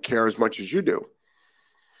don't care as much as you do.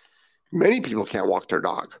 Many people can't walk their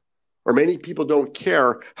dog, or many people don't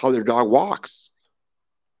care how their dog walks.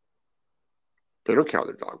 They don't care how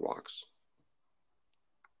their dog walks.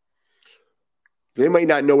 They might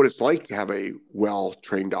not know what it's like to have a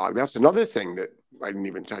well-trained dog. That's another thing that I didn't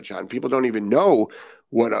even touch on. People don't even know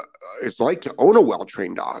what it's like to own a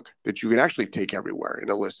well-trained dog that you can actually take everywhere and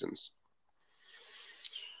it listens.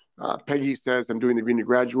 Peggy says, I'm doing the Green to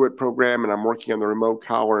Graduate program and I'm working on the remote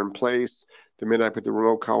collar in place. The minute I put the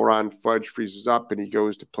remote collar on, Fudge freezes up and he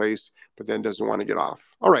goes to place, but then doesn't want to get off.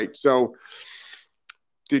 All right, so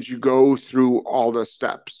did you go through all the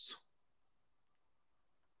steps?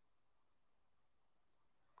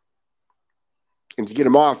 And to get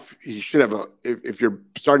him off, he should have if you're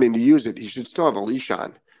starting to use it, he should still have a leash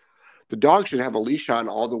on. The dog should have a leash on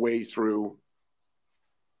all the way through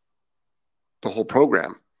the whole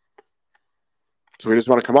program. So he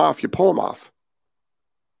doesn't want to come off, you pull him off.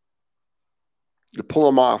 You pull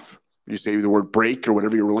him off. You say the word break or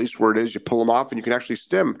whatever your release word is, you pull him off, and you can actually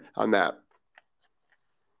stim on that.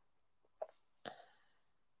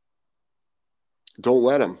 Don't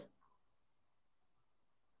let him.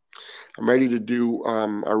 I'm ready to do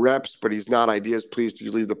our reps, but he's not. Ideas, please. Do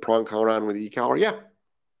you leave the prong collar on with the e-collar? Yeah.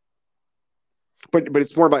 But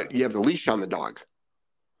it's more about you have the leash on the dog.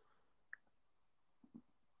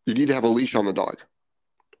 You need to have a leash on the dog.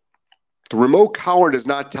 The remote collar does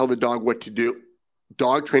not tell the dog what to do.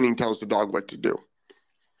 Dog training tells the dog what to do.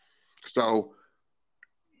 So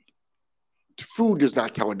food does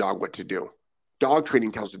not tell a dog what to do. Dog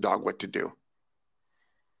training tells the dog what to do.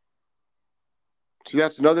 See,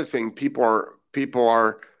 that's another thing. People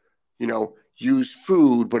are, use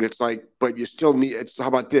food, but it's like, but you still need, how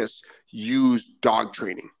about this? Use dog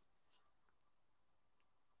training.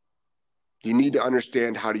 You need to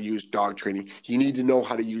understand how to use dog training. You need to know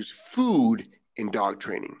how to use food in dog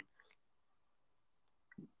training.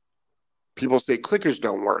 People say clickers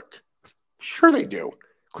don't work. Sure they do.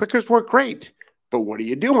 Clickers work great. But what are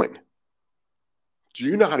you doing? Do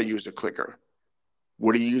you know how to use a clicker?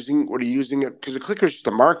 What are you using? What are you using it? Because a clicker is just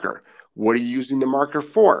a marker. What are you using the marker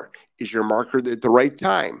for? Is your marker at the right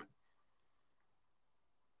time?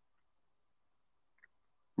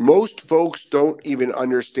 Most folks don't even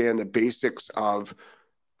understand the basics of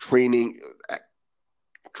training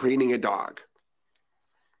a dog.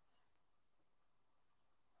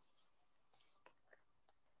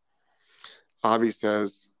 Avi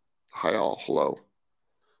says, hi all, hello.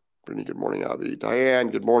 Brittany, good morning, Avi. Diane,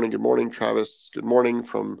 good morning. Good morning, Travis. Good morning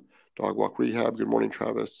from Dog Walk Rehab. Good morning,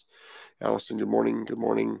 Travis. Allison, good morning. Good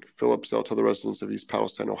morning. Phillips, I'll tell the residents of East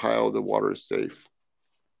Palestine, Ohio, the water is safe.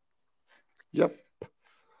 Yep.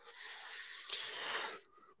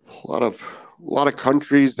 A lot of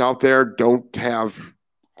countries out there don't have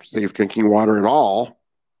safe drinking water at all.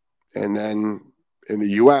 And then in the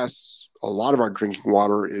U.S., a lot of our drinking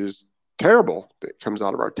water is terrible that comes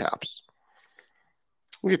out of our taps.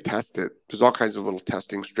 We can test it. There's all kinds of little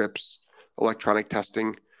testing strips, electronic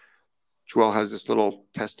testing. Joelle has this little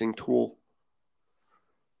testing tool.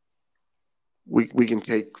 We can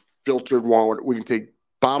take filtered water. We can take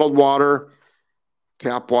bottled water,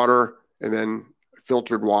 tap water, and then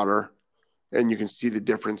filtered water. And you can see the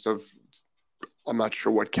difference of, I'm not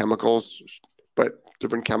sure what chemicals, but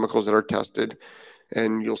different chemicals that are tested.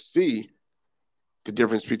 And you'll see the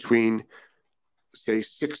difference between, say,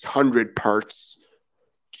 600 parts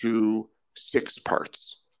to 6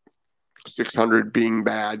 parts. 600 being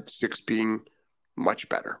bad, 6 being much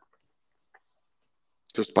better.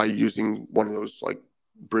 Just by using one of those like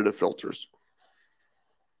Brita filters.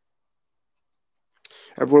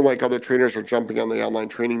 Everyone, like other trainers, are jumping on the online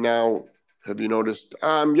training now. Have you noticed?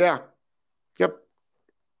 Yeah. Yep.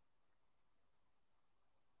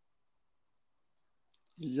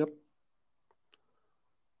 Yep.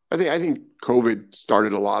 I think COVID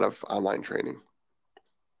started a lot of online training.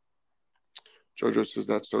 Jojo says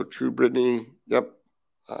that's so true, Brittany. Yep.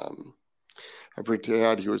 Every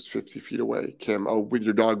dad, he was 50 feet away. Kim, with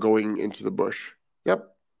your dog going into the bush. Yep.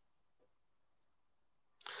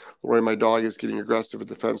 Lori, my dog is getting aggressive at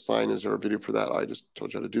the fence line. Is there a video for that? I just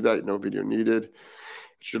told you how to do that. No video needed. It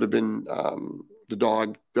should have been the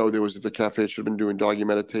dog, though there was at the cafe, it should have been doing doggy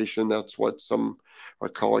meditation. That's what some are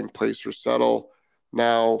calling place or settle.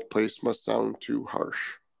 Now, place must sound too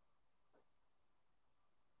harsh.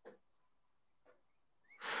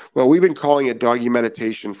 Well, we've been calling it doggy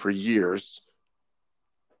meditation for years.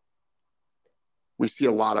 We see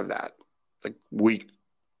a lot of that. Like we've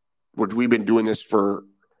been doing this for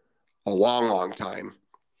a long, long time.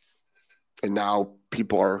 And now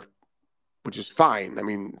people are, which is fine. I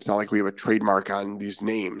mean, it's not like we have a trademark on these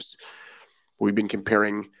names. We've been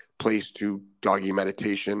comparing place to doggy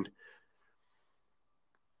meditation.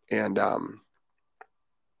 And,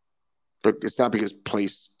 but it's not because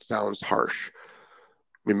place sounds harsh.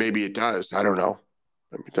 I mean, maybe it does. I don't know.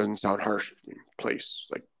 I mean, it doesn't sound harsh. I mean, place,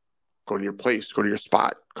 like go to your place, go to your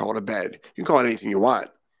spot, call it a bed. You can call it anything you want.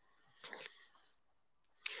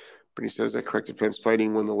 But he says, I corrected fence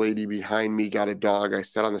fighting when the lady behind me got a dog. I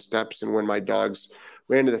sat on the steps, and when my dogs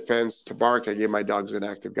ran to the fence to bark, I gave my dogs an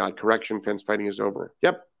act of God correction. Fence fighting is over.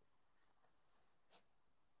 Yep.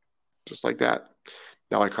 Just like that.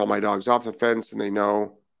 Now I call my dogs off the fence, and they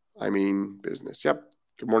know I mean business. Yep.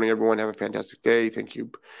 Good morning, everyone. Have a fantastic day. Thank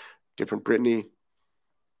you, different Brittany.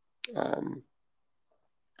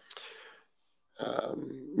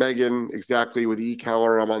 Megan, exactly, with the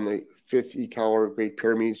e-collar. I'm on the 5th e-collar of Great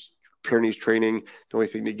Pyrenees training. The only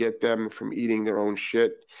thing to get them from eating their own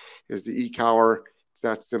shit is the e-collar. It's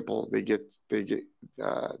that simple. They can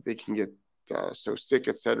get so sick,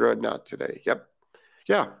 etc. Not today. Yep.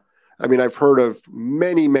 Yeah. I mean, I've heard of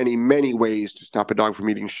many, many, many ways to stop a dog from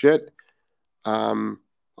eating shit.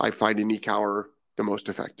 I find an e-collar the most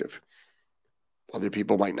effective. Other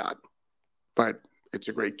people might not, but it's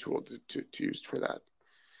a great tool to use for that.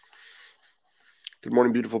 Good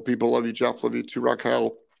morning, beautiful people. Love you, Jeff. Love you too,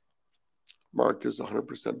 Raquel. Mark is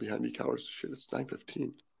 100% behind e-collars. Shit, it's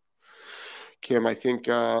 9:15. Kim, I think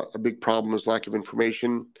a big problem was lack of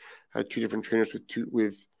information. I had 2 different trainers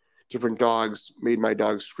with different dogs, made my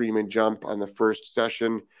dog scream and jump on the first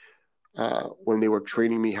session. When they were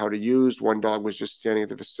training me how to use, one dog was just standing at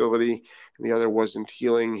the facility and the other wasn't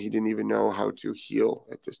healing. He didn't even know how to heal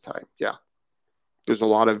at this time. Yeah. There's a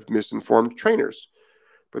lot of misinformed trainers,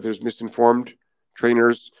 but there's misinformed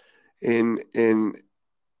trainers in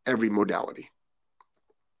every modality.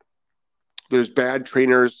 There's bad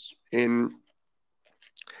trainers in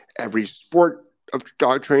every sport of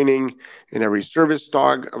dog training, in every service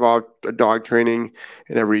dog about dog training,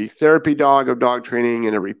 in every therapy dog of dog training,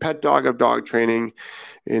 in every pet dog of dog training,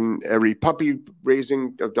 in every puppy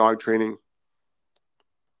raising of dog training.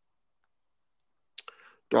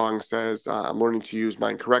 Dong says, I'm learning to use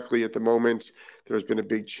mine correctly at the moment. There's been a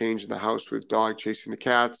big change in the house with dog chasing the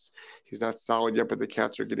cats. He's not solid yet, but the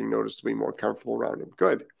cats are getting noticeably more comfortable around him.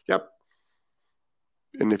 Good. Yep.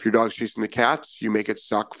 And if your dog's chasing the cats, you make it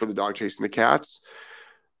suck for the dog chasing the cats.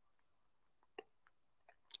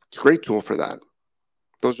 It's a great tool for that.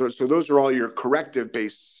 Those are all your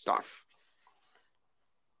corrective-based stuff.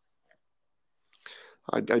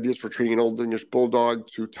 Ideas for treating an old English bulldog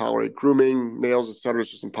to tolerate grooming, nails, etc.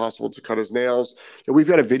 It's just impossible to cut his nails. Yeah, we've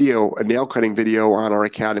got a nail cutting video on our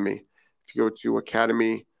academy. If you go to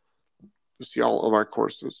Academy, you'll see all of our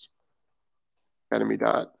courses.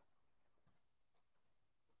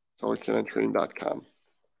 Academy.solidcantraining.com.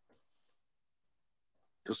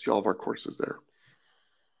 You'll see all of our courses there.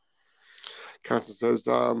 Constance says,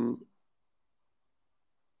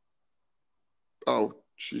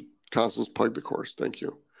 Constance plugged the course. Thank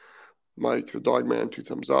you. Mike, the dog man, 2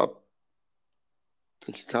 thumbs up.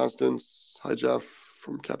 Thank you, Constance. Hi, Jeff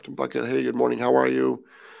from Captain Bucket. Hey, good morning. How are you?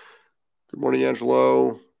 Good morning,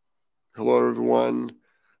 Angelo. Hello, everyone.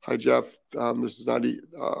 Hi, Jeff. This is not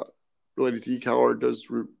related to e-collar. Does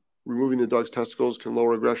removing the dog's testicles can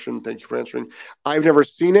lower aggression? Thank you for answering. I've never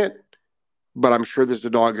seen it, but I'm sure there's a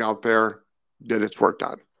dog out there that it's worked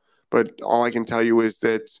on. But all I can tell you is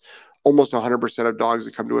that almost 100% of dogs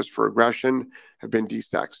that come to us for aggression have been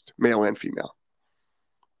desexed, male and female.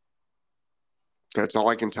 That's all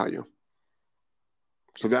I can tell you.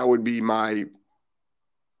 So that would be my,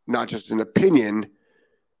 not just an opinion,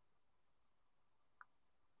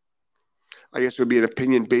 I guess it would be an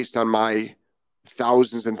opinion based on my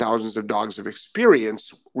thousands and thousands of dogs of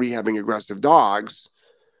experience rehabbing aggressive dogs,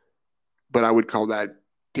 but I would call that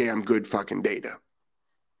damn good fucking data.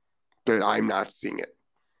 But I'm not seeing it.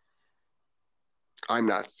 I'm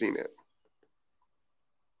not seeing it.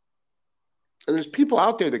 And there's people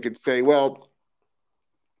out there that could say, well,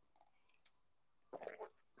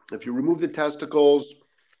 if you remove the testicles,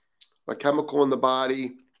 a chemical in the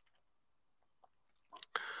body,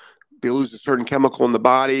 they lose a certain chemical in the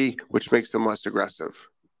body, which makes them less aggressive.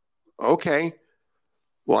 Okay.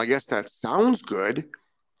 Well, I guess that sounds good.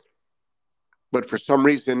 But for some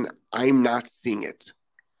reason, I'm not seeing it.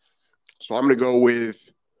 So I'm going to go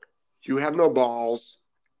with you have no balls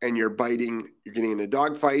and you're getting into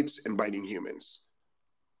dog fights and biting humans.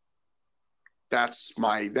 That's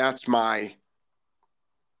my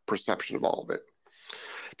perception of all of it.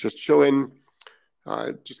 Just chilling.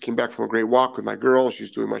 Just came back from a great walk with my girl. She's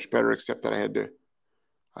doing much better, except that I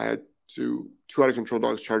had 2 out of control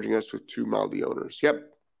dogs charging us with 2 mouthy owners.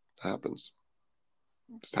 Yep, that happens.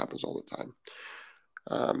 This happens all the time.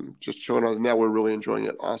 Just chilling. Other than that, we're really enjoying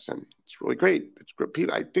it. Awesome. It's really great. It's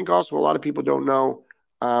great. I think also a lot of people don't know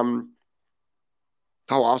how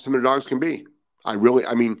awesome their dogs can be.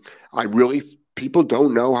 People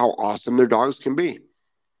don't know how awesome their dogs can be.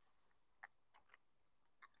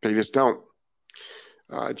 They just don't.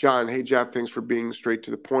 John, hey, Jeff, thanks for being straight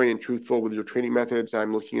to the point and truthful with your training methods.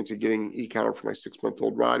 I'm looking into getting e-collar for my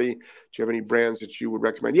 6-month-old Roddy. Do you have any brands that you would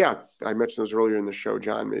recommend? Yeah, I mentioned those earlier in the show,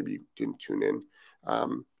 John. Maybe you didn't tune in.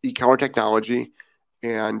 E-collar Technology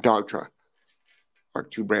and Dogtra are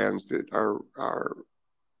 2 brands that are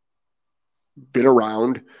been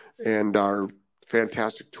around and are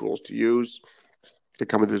fantastic tools to use. They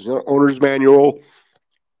come with this owner's manual.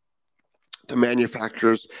 The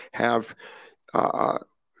manufacturers have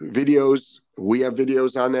videos. We have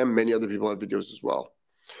videos on them. Many other people have videos as well.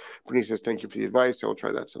 Brittany says, thank you for the advice. I will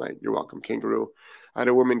try that tonight. You're welcome, Kangaroo. I had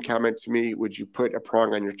a woman comment to me, would you put a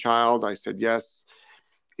prong on your child? I said, yes.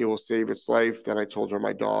 It will save its life. Then I told her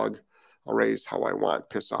my dog, I'll raise how I want.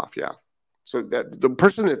 Piss off. Yeah. So that the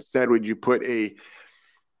person that said, would you put a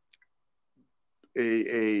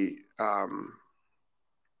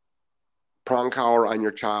prong collar on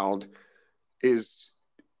your child is,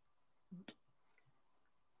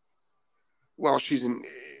 well, she's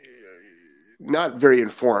not very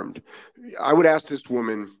informed. I would ask this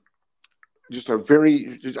woman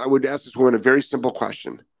I would ask this woman a very simple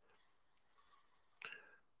question.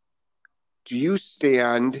 Do you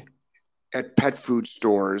stand at pet food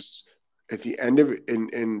stores at the end of,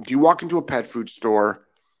 and do you walk into a pet food store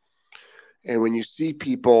and when you see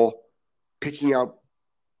people picking out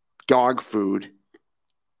dog food,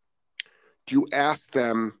 do you ask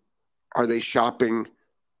them, are they shopping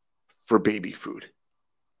for baby food?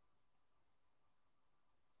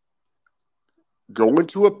 Go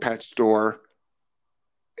into a pet store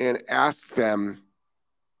and ask them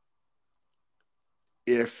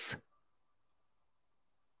if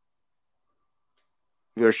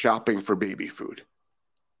they're shopping for baby food.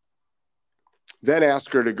 Then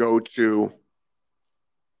ask her to go to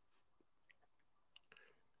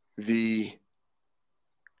the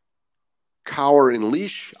collar and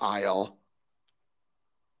leash aisle,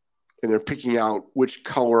 and they're picking out which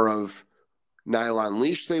color of nylon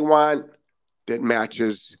leash they want that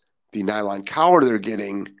matches the nylon collar they're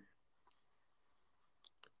getting.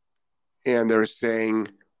 And they're saying,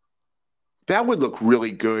 that would look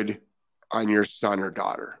really good on your son or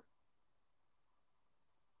daughter.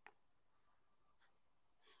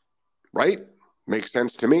 Right? Makes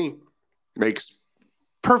sense to me. Makes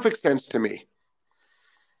perfect sense to me.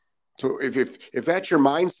 So if that's your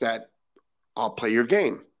mindset, I'll play your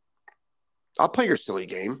game. I'll play your silly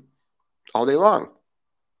game all day long.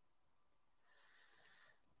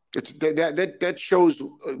 It's that shows,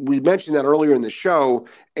 we mentioned that earlier in the show,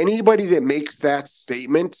 anybody that makes that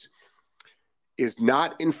statement is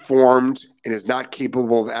not informed and is not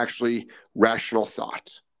capable of actually rational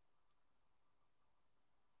thought.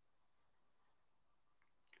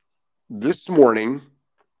 This morning,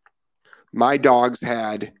 my dogs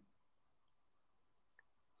they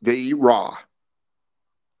eat raw.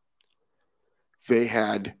 They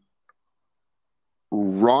had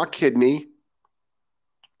raw kidney,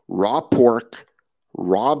 raw pork,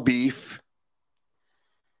 raw beef,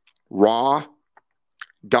 raw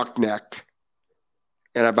duck neck,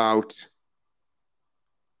 and about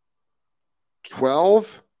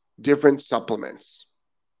 12 different supplements.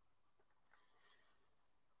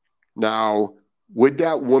 Now, would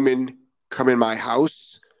that woman come in my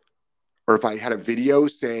house, or if I had a video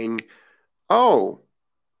saying, oh,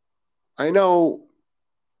 I know,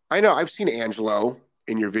 I've seen Angelo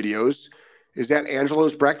in your videos. Is that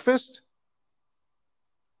Angelo's breakfast?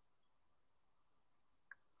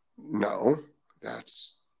 No,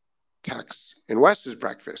 that's Tex and Wes's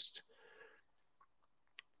breakfast.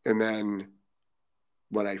 And then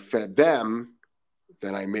when I fed them,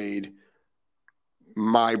 then I made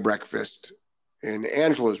my breakfast and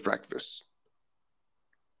Angelo's breakfast,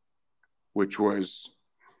 which was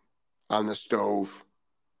on the stove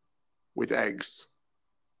with eggs,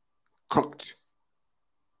 cooked.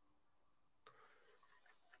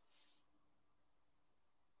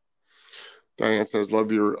 Diane says,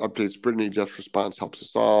 love your updates, Brittany. Jeff's response helps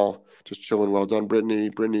us all. Just chilling. Well done, Brittany.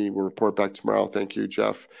 Brittany, we'll report back tomorrow. Thank you,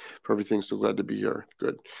 Jeff, for everything. So glad to be here.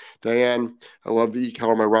 Good. Diane, I love the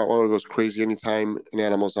e-collar. My Rottweiler goes crazy anytime an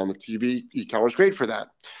animal's on the TV. E-collar is great for that.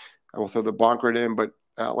 I will throw the bonk right in, but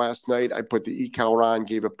last night I put the e-collar on,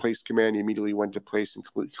 gave a place command. He immediately went to place and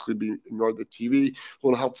completely ignored the TV. A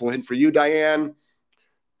little helpful hint for you, Diane.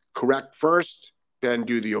 Correct first, then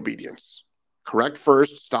do the obedience. Correct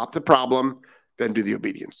first, stop the problem, then do the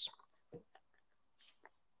obedience.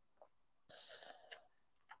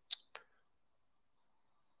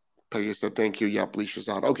 Peggy said, thank you. Yep, leash is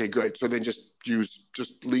on. Okay, good. So then just use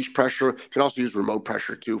leash pressure. You can also use remote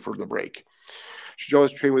pressure too for the break. Should you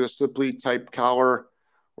always train with a slip lead type collar,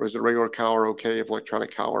 or is it regular collar okay if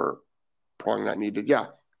electronic collar prong not needed? Yeah,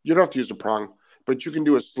 you don't have to use a prong, but you can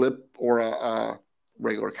do a slip or a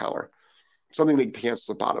regular collar. Something they can't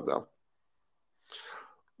slip out of though.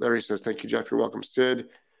 Larry says, thank you, Jeff. You're welcome. Sid,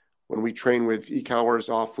 when we train with e-collars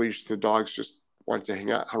off leash, the dogs just want to hang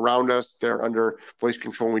out around us. They're under voice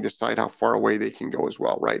control, and we decide how far away they can go as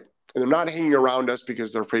well, right? And they're not hanging around us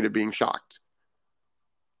because they're afraid of being shocked.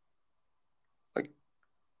 Like,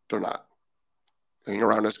 they're not hanging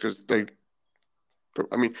around us because they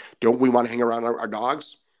I mean, don't we want to hang around our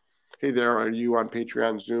dogs? Hey there, are you on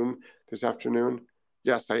Patreon Zoom this afternoon?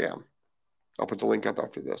 Yes, I am. I'll put the link up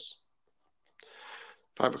after this.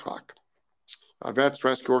 5 o'clock. Vets,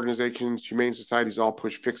 rescue organizations, humane societies all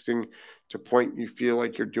push fixing to point you feel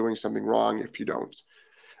like you're doing something wrong if you don't.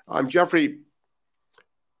 Jeffrey,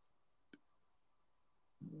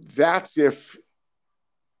 that's if.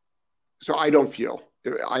 So I don't feel.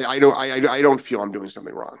 I don't feel I'm doing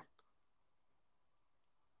something wrong.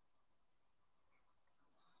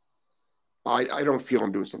 I don't feel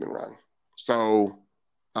I'm doing something wrong. So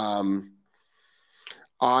I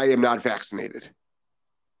am not vaccinated.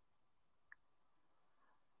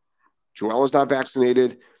 Joella's not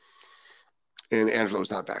vaccinated, and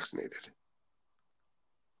Angelo's not vaccinated.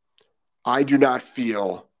 I do not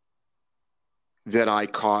feel that I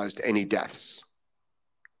caused any deaths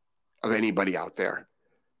of anybody out there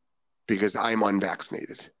because I'm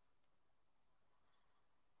unvaccinated.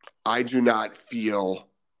 I do not feel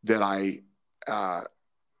that I,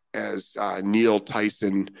 as Neil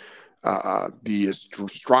Tyson, the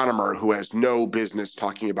astronomer who has no business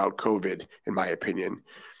talking about COVID, in my opinion,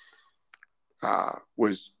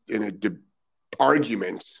 was in a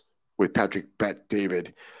argument with Patrick Bet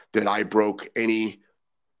David that I broke any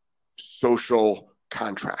social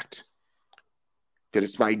contract, that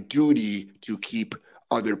it's my duty to keep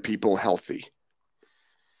other people healthy.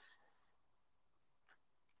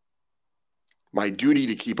 My duty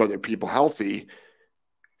to keep other people healthy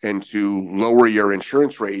and to lower your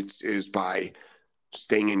insurance rates is by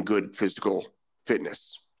staying in good physical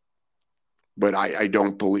fitness. But I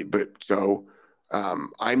don't believe, but so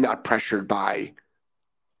I'm not pressured by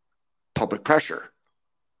public pressure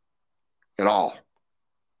at all.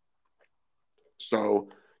 So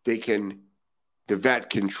the vet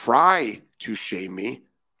can try to shame me.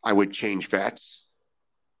 I would change vets.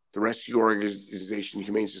 The rescue organization,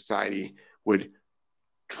 Humane Society, would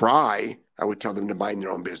try. I would tell them to mind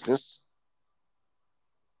their own business.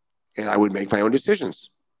 And I would make my own decisions.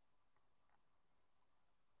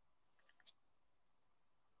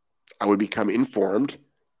 I would become informed,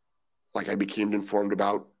 like I became informed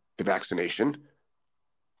about the vaccination,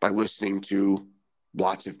 by listening to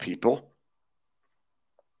lots of people.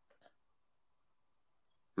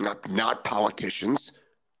 Not politicians,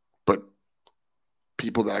 but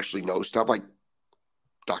people that actually know stuff, like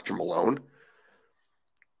Dr. Malone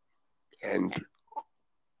and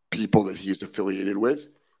people that he's affiliated with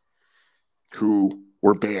who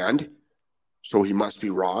were banned. So he must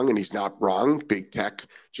be wrong, and he's not wrong. Big tech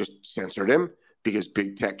just censored him because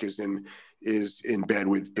big tech is in bed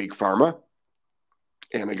with big pharma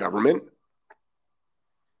and the government.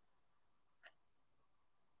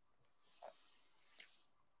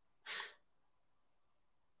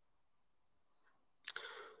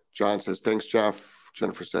 John says, thanks, Jeff.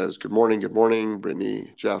 Jennifer says, good morning. Good morning,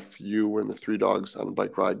 Brittany, Jeff, you and the 3 dogs on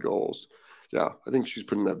bike ride goals. Yeah, I think she's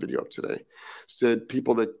putting that video up today. Sid,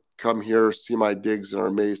 people that come here, see my digs and are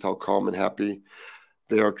amazed how calm and happy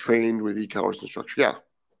they are trained with Ecollars instruction. Yeah,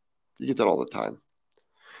 you get that all the time.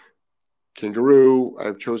 Kangaroo,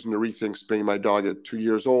 I've chosen to rethink spaying my dog at 2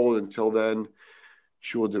 years old. Until then,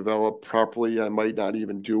 she will develop properly. I might not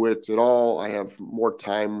even do it at all. I have more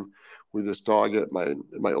time with this dog at my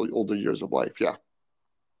older years of life. Yeah.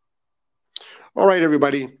 All right,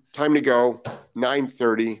 everybody. Time to go.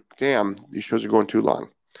 9:30. Damn, these shows are going too long.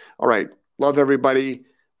 All right. Love everybody.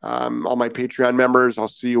 All my Patreon members, I'll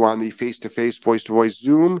see you on the face-to-face, voice-to-voice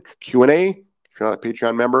Zoom Q&A. If you're not a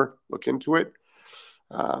Patreon member, look into it.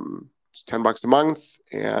 It's $10 a month.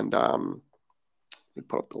 And let me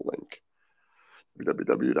put up the link.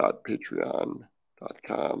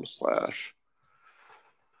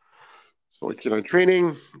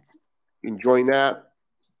 www.patreon.com/SiliconTraining. Enjoying that.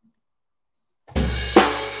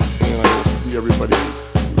 And I will see everybody